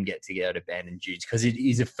and I didn't get to go to Bandon Dunes because it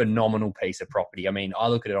is a phenomenal piece of property. I mean, I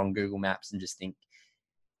look at it on Google Maps and just think,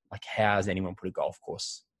 how has anyone put a golf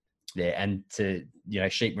course there. And to,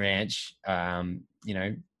 Sheep Ranch,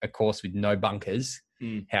 a course with no bunkers,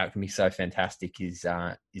 how it can be so fantastic is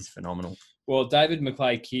phenomenal. Well, David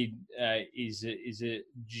McClay Kidd is a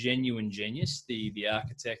genuine genius, the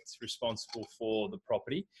architect responsible for the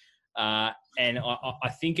property. And I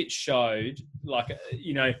think it showed,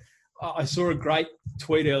 I saw a great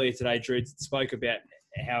tweet earlier today, Drew, that spoke about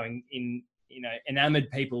how enamored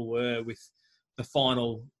people were with the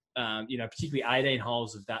final, particularly 18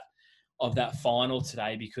 holes of that final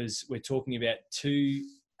today, because we're talking about two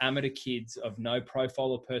amateur kids of no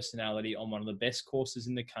profile or personality on one of the best courses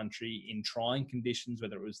in the country in trying conditions,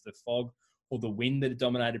 whether it was the fog or the wind that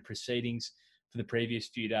dominated proceedings for the previous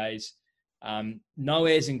few days. No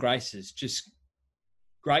airs and graces, just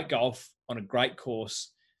great golf on a great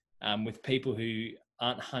course with people who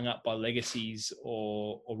aren't hung up by legacies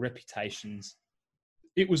or reputations.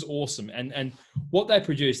 It was awesome. And what they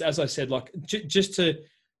produced, as I said, just to,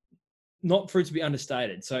 not for it to be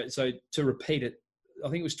understated. So to repeat it, I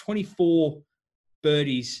think it was 24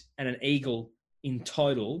 birdies and an eagle in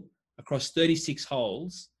total across 36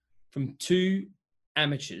 holes from two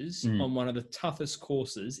amateurs on one of the toughest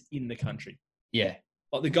courses in the country. Yeah.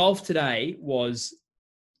 Like the golf today was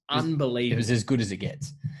unbelievable. It was as good as it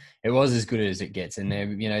gets. It was as good as it gets. And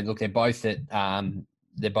they're both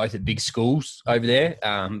at big schools over there.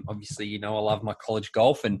 Obviously, I love my college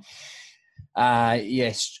golf, and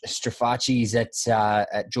Strafacci is at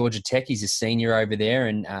Georgia Tech. He's a senior over there,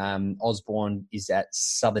 and Osborne is at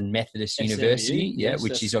Southern Methodist SMU, University, yes,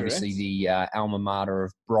 which is obviously the alma mater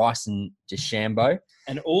of Bryson DeChambeau.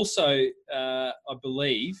 And also, I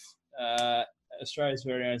believe, Australia's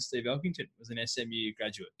very own Steve Elkington was an SMU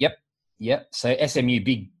graduate. Yep. So SMU,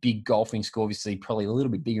 big golfing school, obviously probably a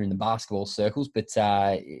little bit bigger in the basketball circles, but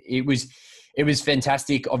it was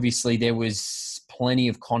fantastic. Obviously, there was plenty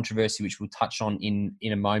of controversy, which we'll touch on in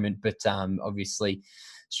a moment. But obviously,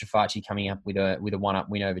 Strafacci coming up with a one-up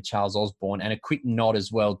win over Charles Osborne, and a quick nod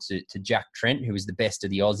as well to Jack Trent, who was the best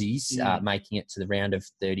of the Aussies, making it to the round of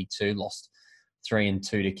 32. Lost 3-2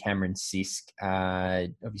 to Cameron Sisk.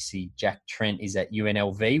 Obviously, Jack Trent is at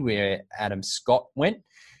UNLV, where Adam Scott went.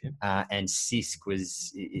 And Sisk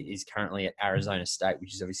is currently at Arizona State,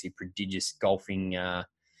 which is obviously a prodigious golfing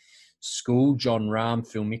school. John Rahm,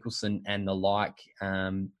 Phil Mickelson, and the like.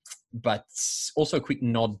 But also a quick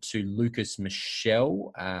nod to Lucas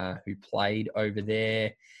Michel, who played over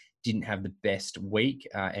there. Didn't have the best week.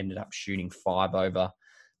 Ended up shooting 5 over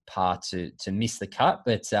par to miss the cut,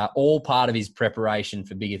 but all part of his preparation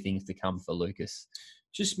for bigger things to come for Lucas.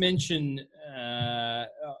 Just mention a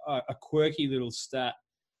quirky little stat.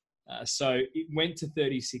 So it went to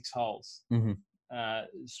 36 holes.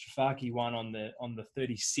 Strafacci won on the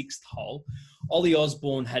 36th hole. Ollie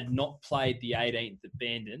Osborne had not played the 18th at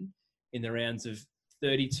Bandon in the rounds of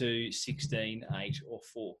 32, 16, 8, or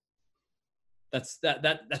 4. That's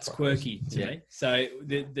quirky to me. So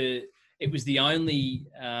it was the only,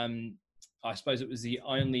 I suppose it was the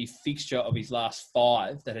only fixture of his last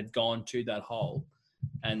 5 that had gone to that hole,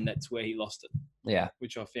 and that's where he lost it. Yeah,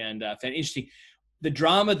 which I found interesting. The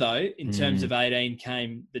drama, though, in terms of 18,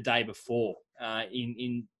 came the day before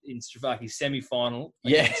in Strafacci's semi-final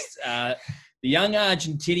against the young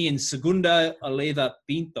Argentinian Segundo Oliva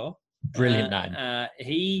Pinto. Brilliant name.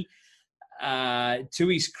 He, to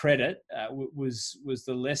his credit, was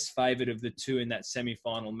the less favoured of the two in that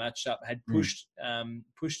semi-final matchup. Had pushed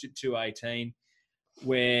it to 18,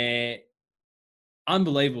 where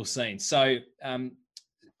unbelievable scene. So.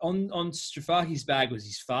 On Strafacci's bag was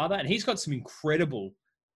his father, and he's got some incredible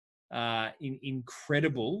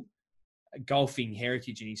golfing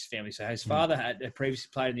heritage in his family. So his father had previously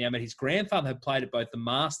played in the amateur. His grandfather had played at both the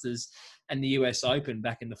Masters and the US Open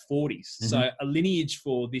back in the 40s. So a lineage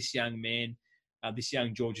for this young man, this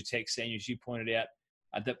young Georgia Tech senior, as you pointed out,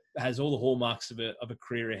 that has all the hallmarks of a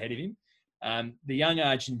career ahead of him. The young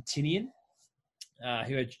Argentinian,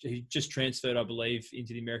 who just transferred, I believe,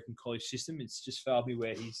 into the American college system. It's just failed me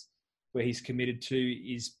where he's committed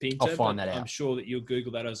to is Pinto. I'll find that out. I'm sure that you'll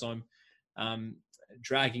Google that as I'm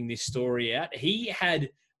dragging this story out. He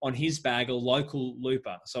had on his bag a local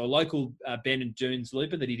looper, so a local Bandon Dunes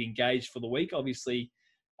looper that he'd engaged for the week. Obviously,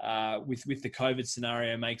 with the COVID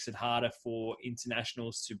scenario, makes it harder for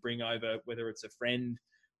internationals to bring over, whether it's a friend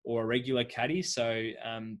or a regular caddy. So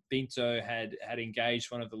Pinto had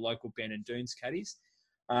engaged one of the local Bandon Dunes caddies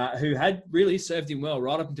who had really served him well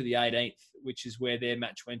right up into the 18th, which is where their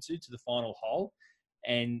match went to the final hole.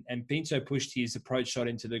 And Pinto pushed his approach shot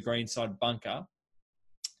into the greenside bunker.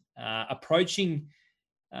 Approaching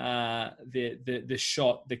the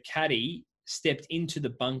shot, the caddy stepped into the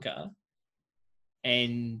bunker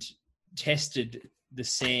and tested the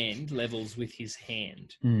sand levels with his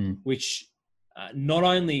hand, Mm. which not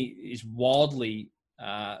only is wildly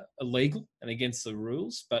illegal and against the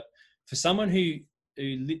rules, but for someone who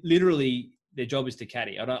literally their job is to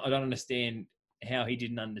caddy, I don't understand how he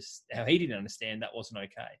didn't understand that wasn't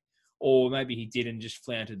okay, or maybe he did and just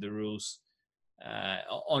flouted the rules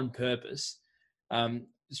on purpose.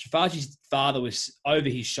 Strafagi's father was over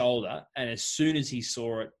his shoulder, and as soon as he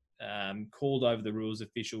saw it, called over the rules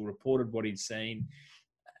official, reported what he'd seen.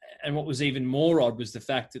 And what was even more odd was the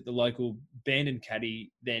fact that the local Bandon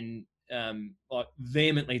caddy then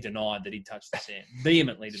vehemently denied that he'd touched the sand.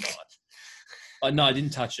 Vehemently denied. No, I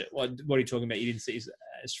didn't touch it. What are you talking about? You didn't see his...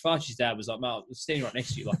 Strafagi's dad was like, "Mate, I was standing right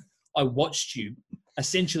next to you. Like, I watched you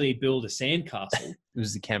essentially build a sandcastle." It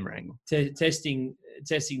was the camera angle. Testing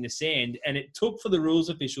the sand, and it took for the rules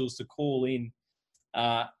officials to call in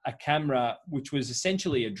a camera, which was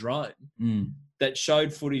essentially a drone, that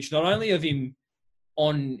showed footage not only of him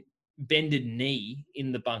on bended knee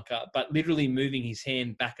in the bunker, but literally moving his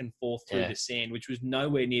hand back and forth through the sand, which was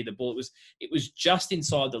nowhere near the ball. It was just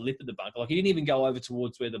inside the lip of the bunker. Like, he didn't even go over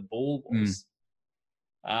towards where the ball was.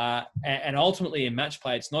 And ultimately in match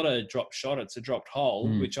play, it's not a dropped shot, it's a dropped hole,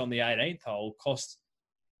 which on the 18th hole cost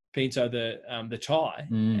Pinto the tie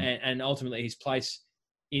and ultimately his place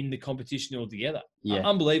in the competition altogether. Yeah.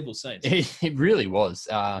 Unbelievable scenes. It really was.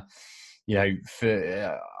 For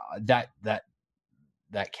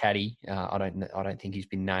that caddy, I don't think he's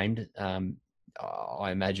been named.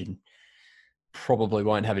 I imagine probably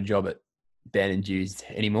won't have a job at Bandon Dunes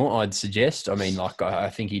anymore, I'd suggest. I mean, like, I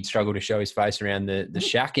think he'd struggle to show his face around the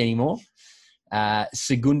shack anymore.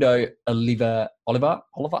 Segundo Oliver,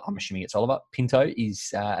 I'm assuming it's Oliver, Pinto is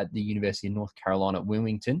at the University of North Carolina at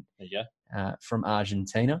Wilmington. There you go. From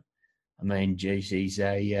Argentina. I mean, geez, he's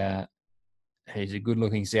a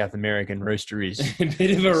good-looking South American rooster. Is a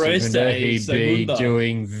bit of a rooster. He'd be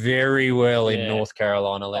doing very well in North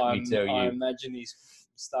Carolina, let me tell you. I imagine he's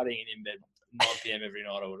studying in bed 9 p.m. every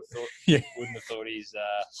night, I would have thought. Wouldn't have thought he's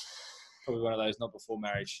probably one of those not before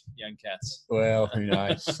marriage young cats. Well, who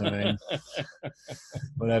knows? I mean,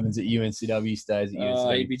 what happens at UNCW stays at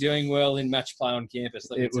UNCW. He'd be doing well in match play on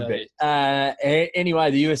campus, let me tell you.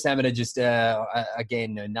 Anyway, the US Amateur just,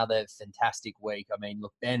 again, another fantastic week. I mean,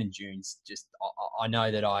 look, Bandon Dunes, just, I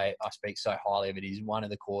know that I speak so highly of it. It is one of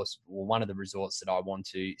the resorts that I want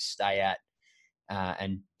to stay at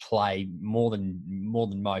and play more than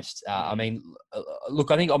most. I mean,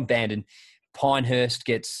 look, I think on Bandon, Pinehurst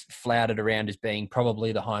gets flouted around as being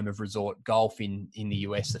probably the home of resort golf in the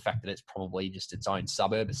US, the fact that it's probably just its own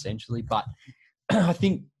suburb essentially. But I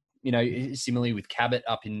think, similarly with Cabot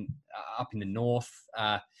up in the north,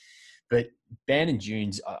 but Bandon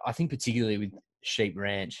Dunes, I think particularly with Sheep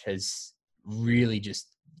Ranch, has really just,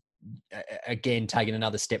 again, taken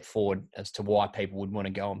another step forward as to why people would want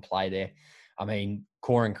to go and play there. I mean,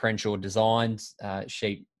 Corin Crenshaw designed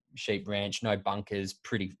Sheep Ranch, no bunkers,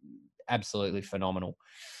 absolutely phenomenal.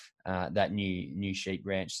 That new Sheep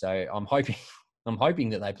Ranch. So I'm hoping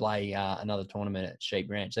that they play another tournament at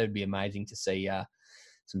Sheep Ranch. That would be amazing to see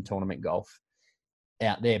some tournament golf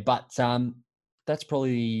out there. But that's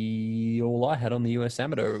probably all I had on the US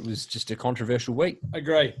Amateur. It was just a controversial week.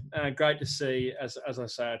 Agree. Great to see. As I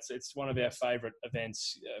say, it's one of our favourite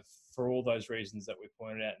events for all those reasons that we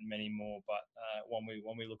pointed out and many more. But one we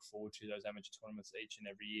look forward to those amateur tournaments each and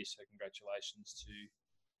every year. So congratulations to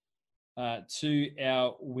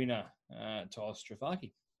our winner, Tyler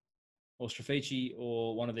Strafaki, or Strafici,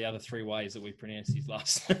 or one of the other three ways that we pronounced his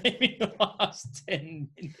last name in the last 10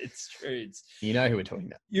 minutes, Trudes. You know who we're talking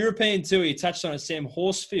about. European Tour, you touched on it, Sam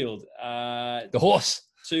Horsfield. The horse.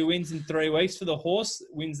 2 wins in 3 weeks for the horse.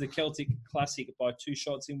 Wins the Celtic Classic by 2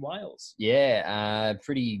 shots in Wales. Yeah,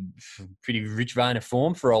 pretty rich vein of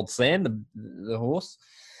form for old Sam, the horse.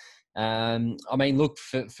 I mean, look,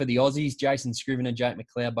 for the Aussies, Jason Scrivener, Jake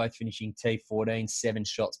McLeod, both finishing T14, 7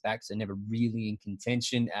 shots back, so never really in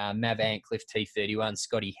contention. Mav Antcliffe, T31,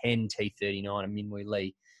 Scotty Henn, T39, and Minwoo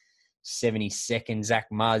Lee, 72nd. Zach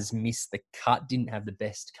Muzz missed the cut, didn't have the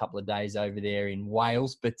best couple of days over there in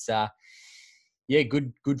Wales, but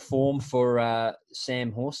good form for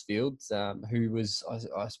Sam Horsfield, who was,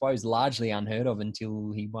 I suppose, largely unheard of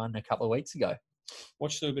until he won a couple of weeks ago.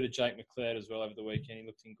 Watched a little bit of Jake McLeod as well over the weekend. He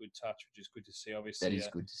looked in good touch, which is good to see, obviously. That is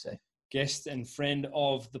good to see. Guest and friend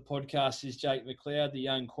of the podcast is Jake McLeod, the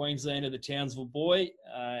young Queenslander, the Townsville boy.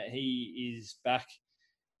 He is back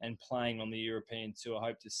and playing on the European Tour. I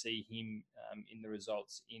hope to see him in the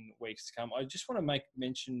results in weeks to come. I just want to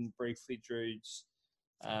mention briefly, Drew's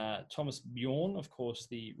Thomas Bjorn, of course,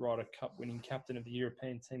 the Ryder Cup winning captain of the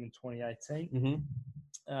European team in 2018.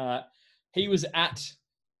 Mm-hmm. He was at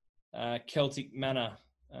Celtic Manor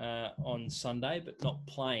on Sunday, but not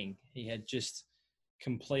playing. He had just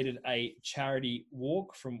completed a charity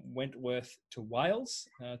walk from Wentworth to Wales,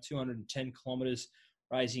 210 kilometres,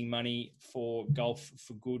 raising money for Golf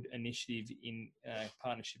for Good initiative in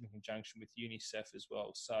partnership and conjunction with UNICEF as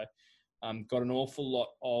well. So got an awful lot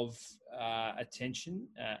of attention,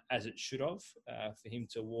 as it should have, for him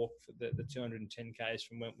to walk for the 210 Ks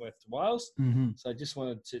from Wentworth to Wales. Mm-hmm. So I just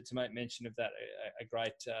wanted to make mention of that, a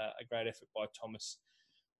great effort by Thomas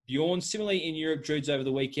Bjorn. Similarly, in Europe, Drudes, over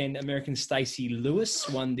the weekend, American Stacey Lewis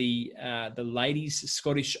won the Ladies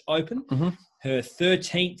Scottish Open, her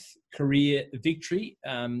 13th career victory,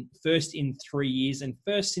 first in 3 years and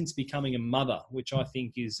first since becoming a mother, which I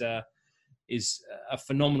think is a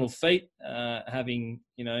phenomenal feat. Having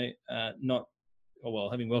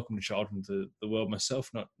welcomed a child into the world myself,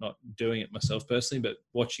 not doing it myself personally, but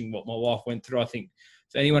watching what my wife went through, I think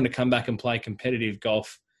for anyone to come back and play competitive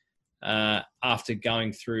golf after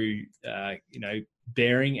going through,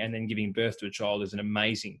 bearing and then giving birth to a child is an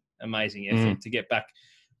amazing effort to get back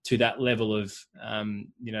to that level of,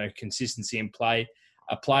 consistency and play.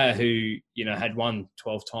 A player who, had won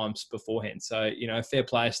 12 times beforehand. So, fair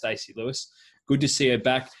play, Stacey Lewis. Good to see her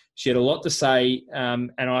back. She had a lot to say,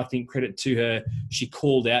 and I think credit to her. She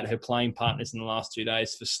called out her playing partners in the last 2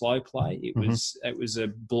 days for slow play. It was a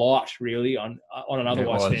blight, really, on an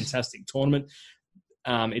otherwise fantastic tournament.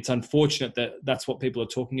 It's unfortunate that that's what people are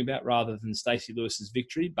talking about rather than Stacey Lewis's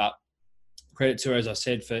victory, but credit to her, as I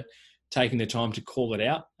said, for taking the time to call it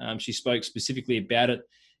out. She spoke specifically about it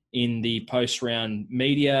in the post-round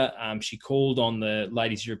media. She called on the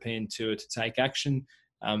Ladies European Tour to take action.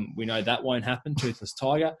 We know that won't happen, toothless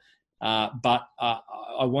tiger. But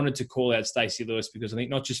I wanted to call out Stacey Lewis because I think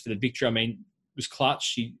not just for the victory, it was clutch.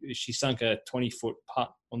 She sunk a 20-foot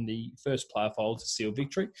putt on the first playoff hole to seal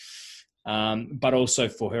victory. But also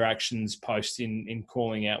for her actions post in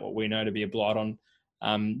calling out what we know to be a blight on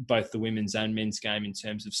both the women's and men's game in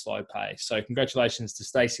terms of slow pay. So congratulations to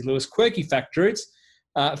Stacey Lewis. Quirky fact, Druids.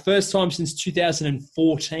 First time since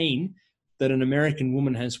 2014 that an American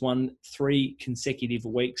woman has won 3 consecutive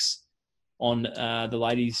weeks on the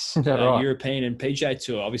ladies' European and PGA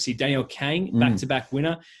Tour. Obviously, Danielle Kang, back-to-back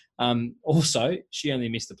winner. Also, she only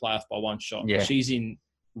missed the playoff by 1 shot. Yeah. She's in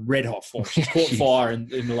red hot form. She's caught fire in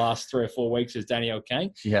the last 3 or 4 weeks as Danielle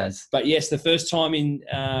Kang. She has. But yes, the first time in,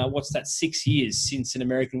 6 years since an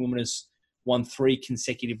American woman has won 3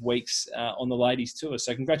 consecutive weeks on the ladies' tour.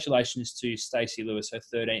 So congratulations to Stacey Lewis, her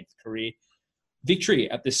 13th career victory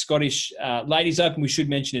at the Scottish Ladies Open. We should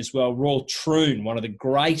mention as well, Royal Troon, one of the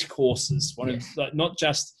great courses, of not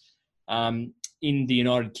just in the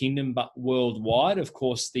United Kingdom, but worldwide. Of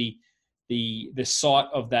course, the site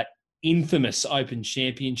of that infamous Open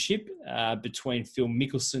Championship between Phil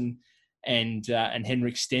Mickelson and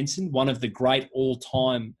Henrik Stenson, one of the great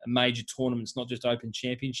all-time major tournaments, not just Open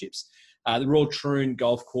Championships. The Royal Troon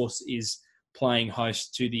golf course is playing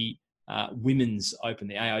host to the Women's Open,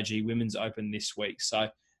 the AIG Women's Open this week. So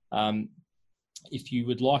if you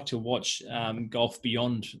would like to watch golf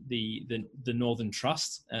beyond the Northern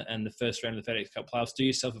Trust and the first round of the FedEx Cup playoffs, do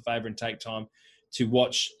yourself a favour and take time to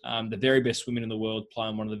watch the very best women in the world play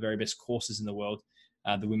on one of the very best courses in the world,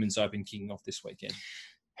 the Women's Open kicking off this weekend.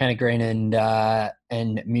 Hannah Green and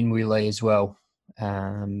Minwoo Lee as well.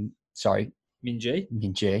 Min Ji.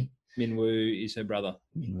 Minwoo is her brother.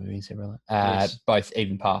 Yes. Both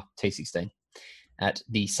even par, T16, at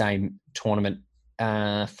the same tournament,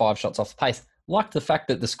 5 shots off the pace. Liked the fact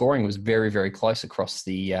that the scoring was very, very close across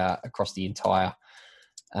the entire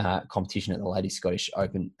competition at the Ladies Scottish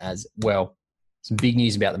Open as well. Some big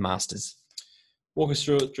news about the Masters. Walk us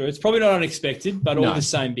through it, Drew. It's probably not unexpected, but all the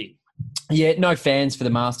same big. Yeah, no fans for the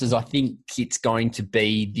Masters. I think it's going to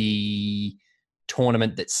be the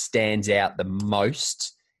tournament that stands out the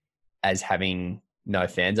most as having no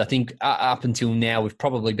fans. I think up until now, we've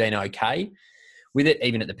probably been okay with it.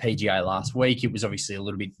 Even at the PGA last week, it was obviously a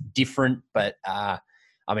little bit different. But,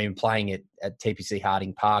 playing at TPC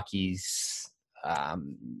Harding Park is,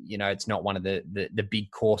 it's not one of the big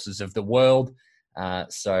courses of the world.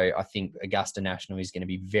 So I think Augusta National is going to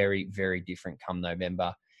be very, very different come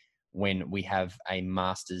November when we have a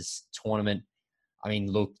Masters tournament. I mean,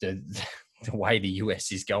 look, the way the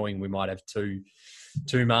US is going, we might have two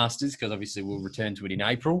Masters because obviously we'll return to it in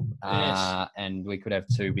April. Yes. And we could have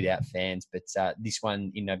 2 without fans. But this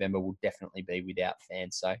one in November will definitely be without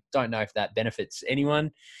fans. So don't know if that benefits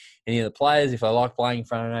anyone, any of the players, if I like playing in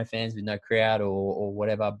front of no fans with no crowd or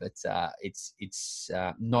whatever. But it's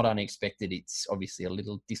not unexpected. It's obviously a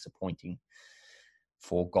little disappointing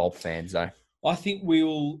for golf fans, though. I think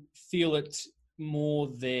we'll feel it more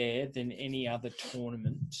there than any other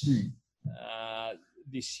tournament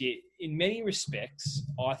this year. In many respects,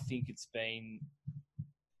 I think it's been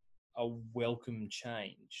a welcome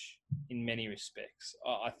change in many respects.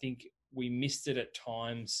 I think we missed it at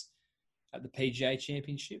times at the PGA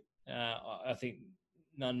Championship. I think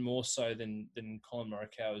none more so than Colin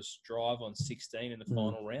Morikawa's drive on 16 in the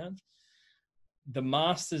final round. The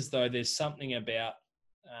Masters, though, there's something about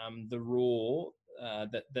the raw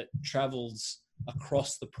that travels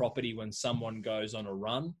across the property when someone goes on a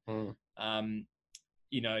run.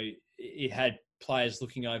 It had players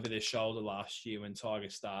looking over their shoulder last year when Tiger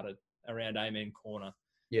started around Amen Corner.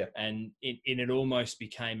 Yeah. And it almost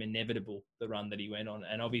became inevitable, the run that he went on.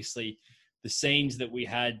 And obviously the scenes that we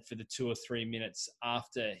had for the 2 or 3 minutes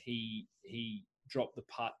after he dropped the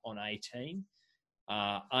putt on 18,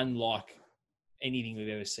 unlike anything we've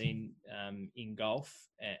ever seen in golf,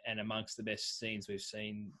 and amongst the best scenes we've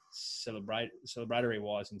seen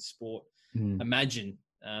celebratory-wise in sport. Imagine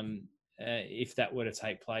if that were to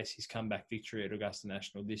take place, his comeback victory at Augusta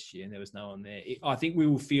National this year, and there was no one there. I think we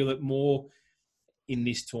will feel it more in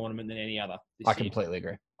this tournament than any other this year. Completely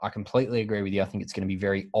agree. I completely agree with you. I think it's going to be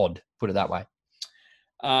very odd, put it that way.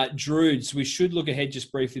 Druids, we should look ahead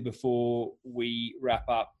just briefly before we wrap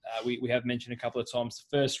up. We have mentioned a couple of times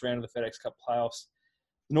the first round of the FedEx Cup playoffs.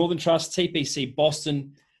 The Northern Trust, TPC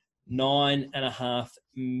Boston, $9.5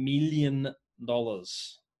 million.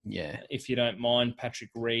 Yeah. If you don't mind, Patrick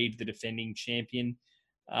Reed, the defending champion.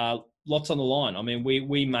 Lots on the line. I mean,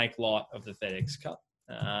 we make light of the FedEx Cup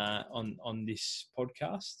on this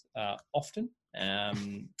podcast often,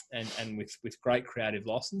 and with great creative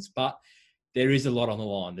license, but there is a lot on the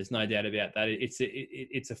line. There's no doubt about that.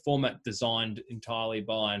 It's a format designed entirely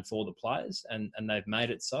by and for the players, and they've made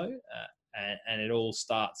it so. And it all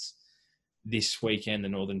starts this weekend, the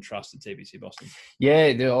Northern Trust at TPC Boston.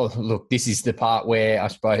 Yeah, look, this is the part where I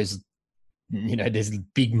suppose, there's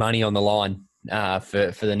big money on the line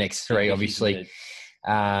for the next three, obviously.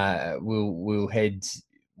 We'll head,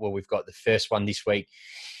 we've got the first one this week.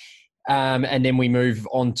 And then we move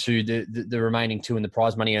on to the remaining two, and the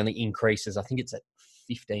prize money only increases. I think it's at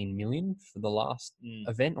 15 million for the last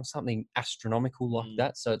event or something astronomical like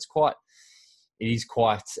that. So it is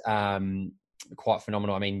quite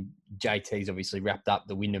phenomenal. I mean, JT's obviously wrapped up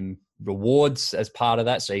the Wyndham rewards as part of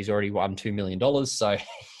that. So he's already won $2 million. So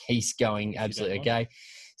he's going absolutely okay.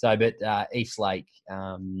 So, but East Lake,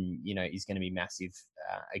 is going to be massive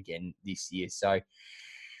again this year. So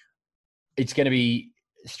it's going to be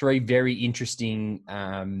three very interesting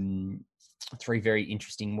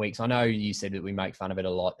weeks. I know you said that we make fun of it a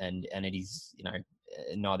lot, and it is,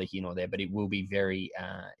 neither here nor there, but it will be very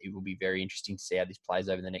interesting to see how this plays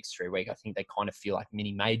over the next 3 weeks. I think they kind of feel like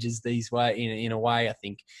mini majors in a way. I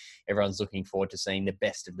think everyone's looking forward to seeing the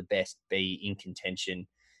best of the best be in contention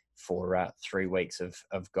for 3 weeks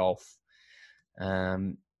of golf,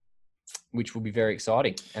 which will be very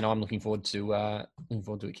exciting, and I'm looking forward to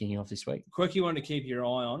it kicking off this week. Quirky one to keep your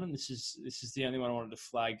eye on, and this is the only one I wanted to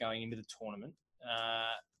flag going into the tournament.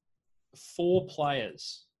 4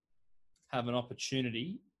 players have an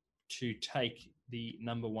opportunity to take the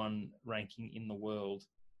number 1 ranking in the world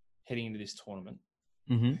heading into this tournament.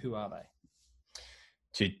 Mm-hmm. Who are they?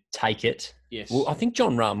 To take it? Yes. Well, I think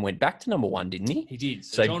John Rahm went back to number 1, didn't he? He did.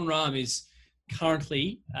 So John Rahm is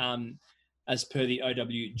currently, as per the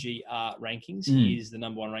OWGR rankings, he is the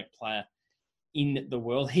number 1 ranked player in the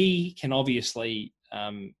world. He can obviously...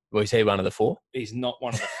 well, is he one of the 4? He's not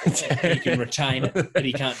one of the 4. He can retain it, but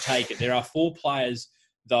he can't take it. There are 4 players,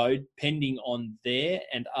 though, depending on their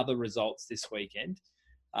and other results this weekend,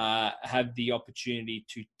 have the opportunity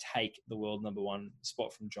to take the world number 1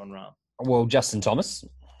 spot from John Rahm. Well, Justin Thomas.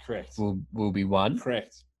 Correct. Will be one.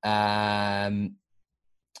 Correct.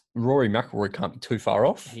 Rory McIlroy can't be too far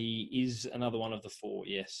off. He is another one of the 4,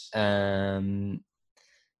 yes.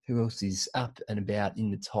 Who else is up and about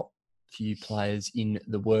in the top few players in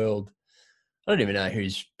the world? I don't even know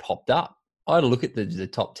who's popped up. I had a look at the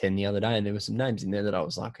top 10 the other day, and there were some names in there that I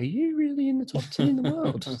was like, are you really in the top 10 in the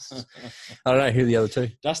world? I don't know who are the other 2.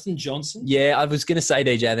 Dustin Johnson. Yeah, I was going to say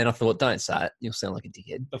DJ, and then I thought, don't say it. You'll sound like a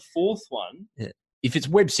dickhead. The 4th one. Yeah. If it's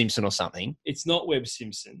Webb Simpson or something. It's not Webb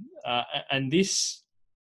Simpson. And this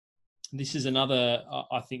is another,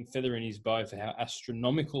 I think, feather in his bow for how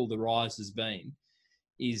astronomical the rise has been,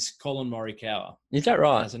 is Colin Morikawa. Is that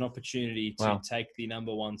right? Has an opportunity to take the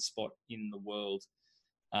number 1 spot in the world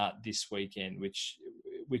this weekend, which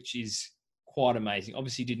is quite amazing.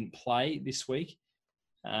 Obviously didn't play this week.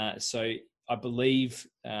 So I believe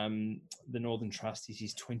the Northern Trust is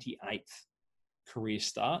his 28th career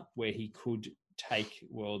start where he could take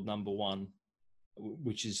world number 1,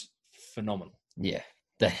 which is phenomenal. Yeah,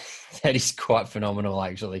 that is quite phenomenal,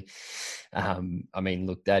 actually. I mean,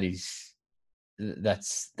 look, that's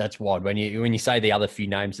wild. When you say the other few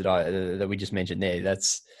names that we just mentioned there,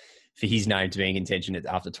 that's for his name to be in contention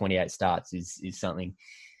after 28 starts is something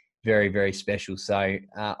very, very special. So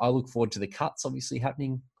I look forward to the cuts, obviously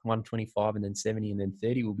happening 125 and then 70 and then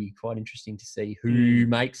 30 will be quite interesting to see who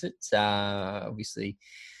makes it. Obviously,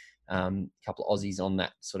 a couple of Aussies on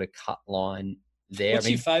that sort of cut line there. What's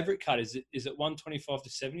your favourite cut? Is it 125 to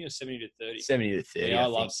 70 or 70 to 30? 70 to 30. Yeah, I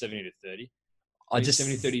love 70 to 30.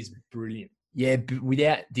 70 to 30 is brilliant. Yeah, but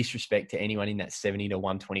without disrespect to anyone in that 70 to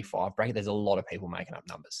 125 bracket, there's a lot of people making up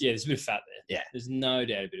numbers. Yeah, there's a bit of fat there. Yeah. There's no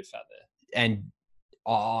doubt a bit of fat there. And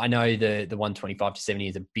I know the 125 to 70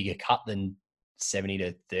 is a bigger cut than 70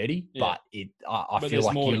 to 30, but I feel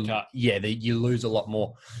like more to cut. Yeah, you lose a lot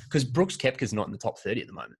more because Brooks Koepka's not in the top 30 at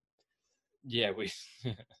the moment. Yeah,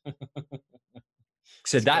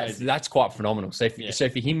 so that's quite phenomenal. So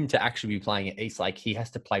for him to actually be playing at East Lake, he has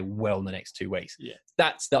to play well in the next 2 weeks. Yeah,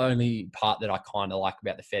 that's the only part that I kind of like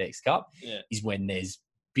about the FedEx Cup is when there's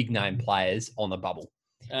big name players on the bubble.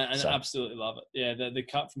 And I absolutely love it. Yeah, the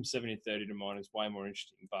cut from 70 to 30 to mine is way more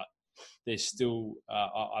interesting, but there's still,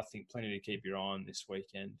 I think, plenty to keep your eye on this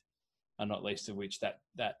weekend, and not least of which that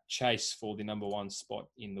chase for the number one spot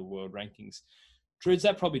in the world rankings. Druids,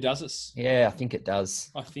 that probably does us. Yeah, I think it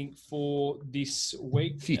does. I think for this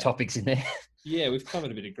week. A few topics in there. Yeah, we've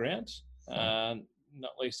covered a bit of ground,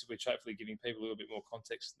 not least of which hopefully giving people a little bit more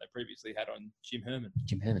context than they previously had on Jim Herman.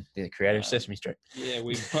 Jim Herman, the creator of Sesame Street. Yeah,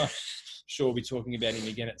 we might sure be talking about him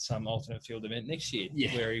again at some alternate field event next year,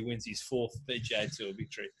 where he wins his 4th PGA Tour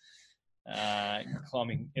victory.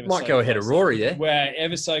 Climbing ever might go ahead of Rory there. We're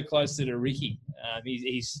ever so close to Ricky.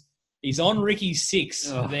 He's on Ricky's 6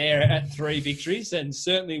 there at 3 victories, and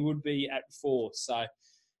certainly would be at 4. So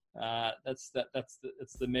that's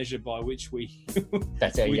the measure by which we.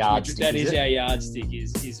 That's our yardstick. That is our yardstick.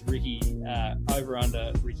 Is Ricky over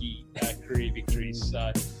under Ricky career victories?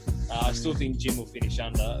 So I still think Jim will finish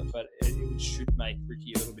under, but it should make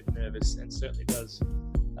Ricky a little bit nervous, and certainly does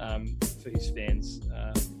for his fans,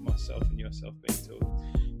 myself and yourself being told.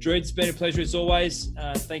 Drew, it's been a pleasure as always.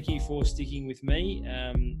 Thank you for sticking with me.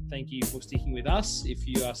 Thank you for sticking with us. If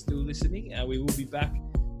you are still listening, we will be back.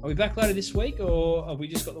 Are we back later this week, or have we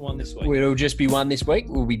just got the one this week? It'll just be one this week.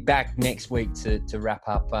 We'll be back next week to wrap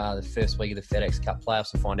up the first week of the FedEx Cup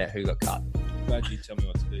playoffs and find out who got cut. Glad you tell me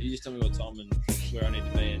what to do. You just tell me what time and where I need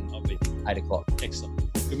to be, and I'll be 8 o'clock.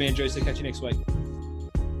 Excellent. Good man, Drew. So catch you next week.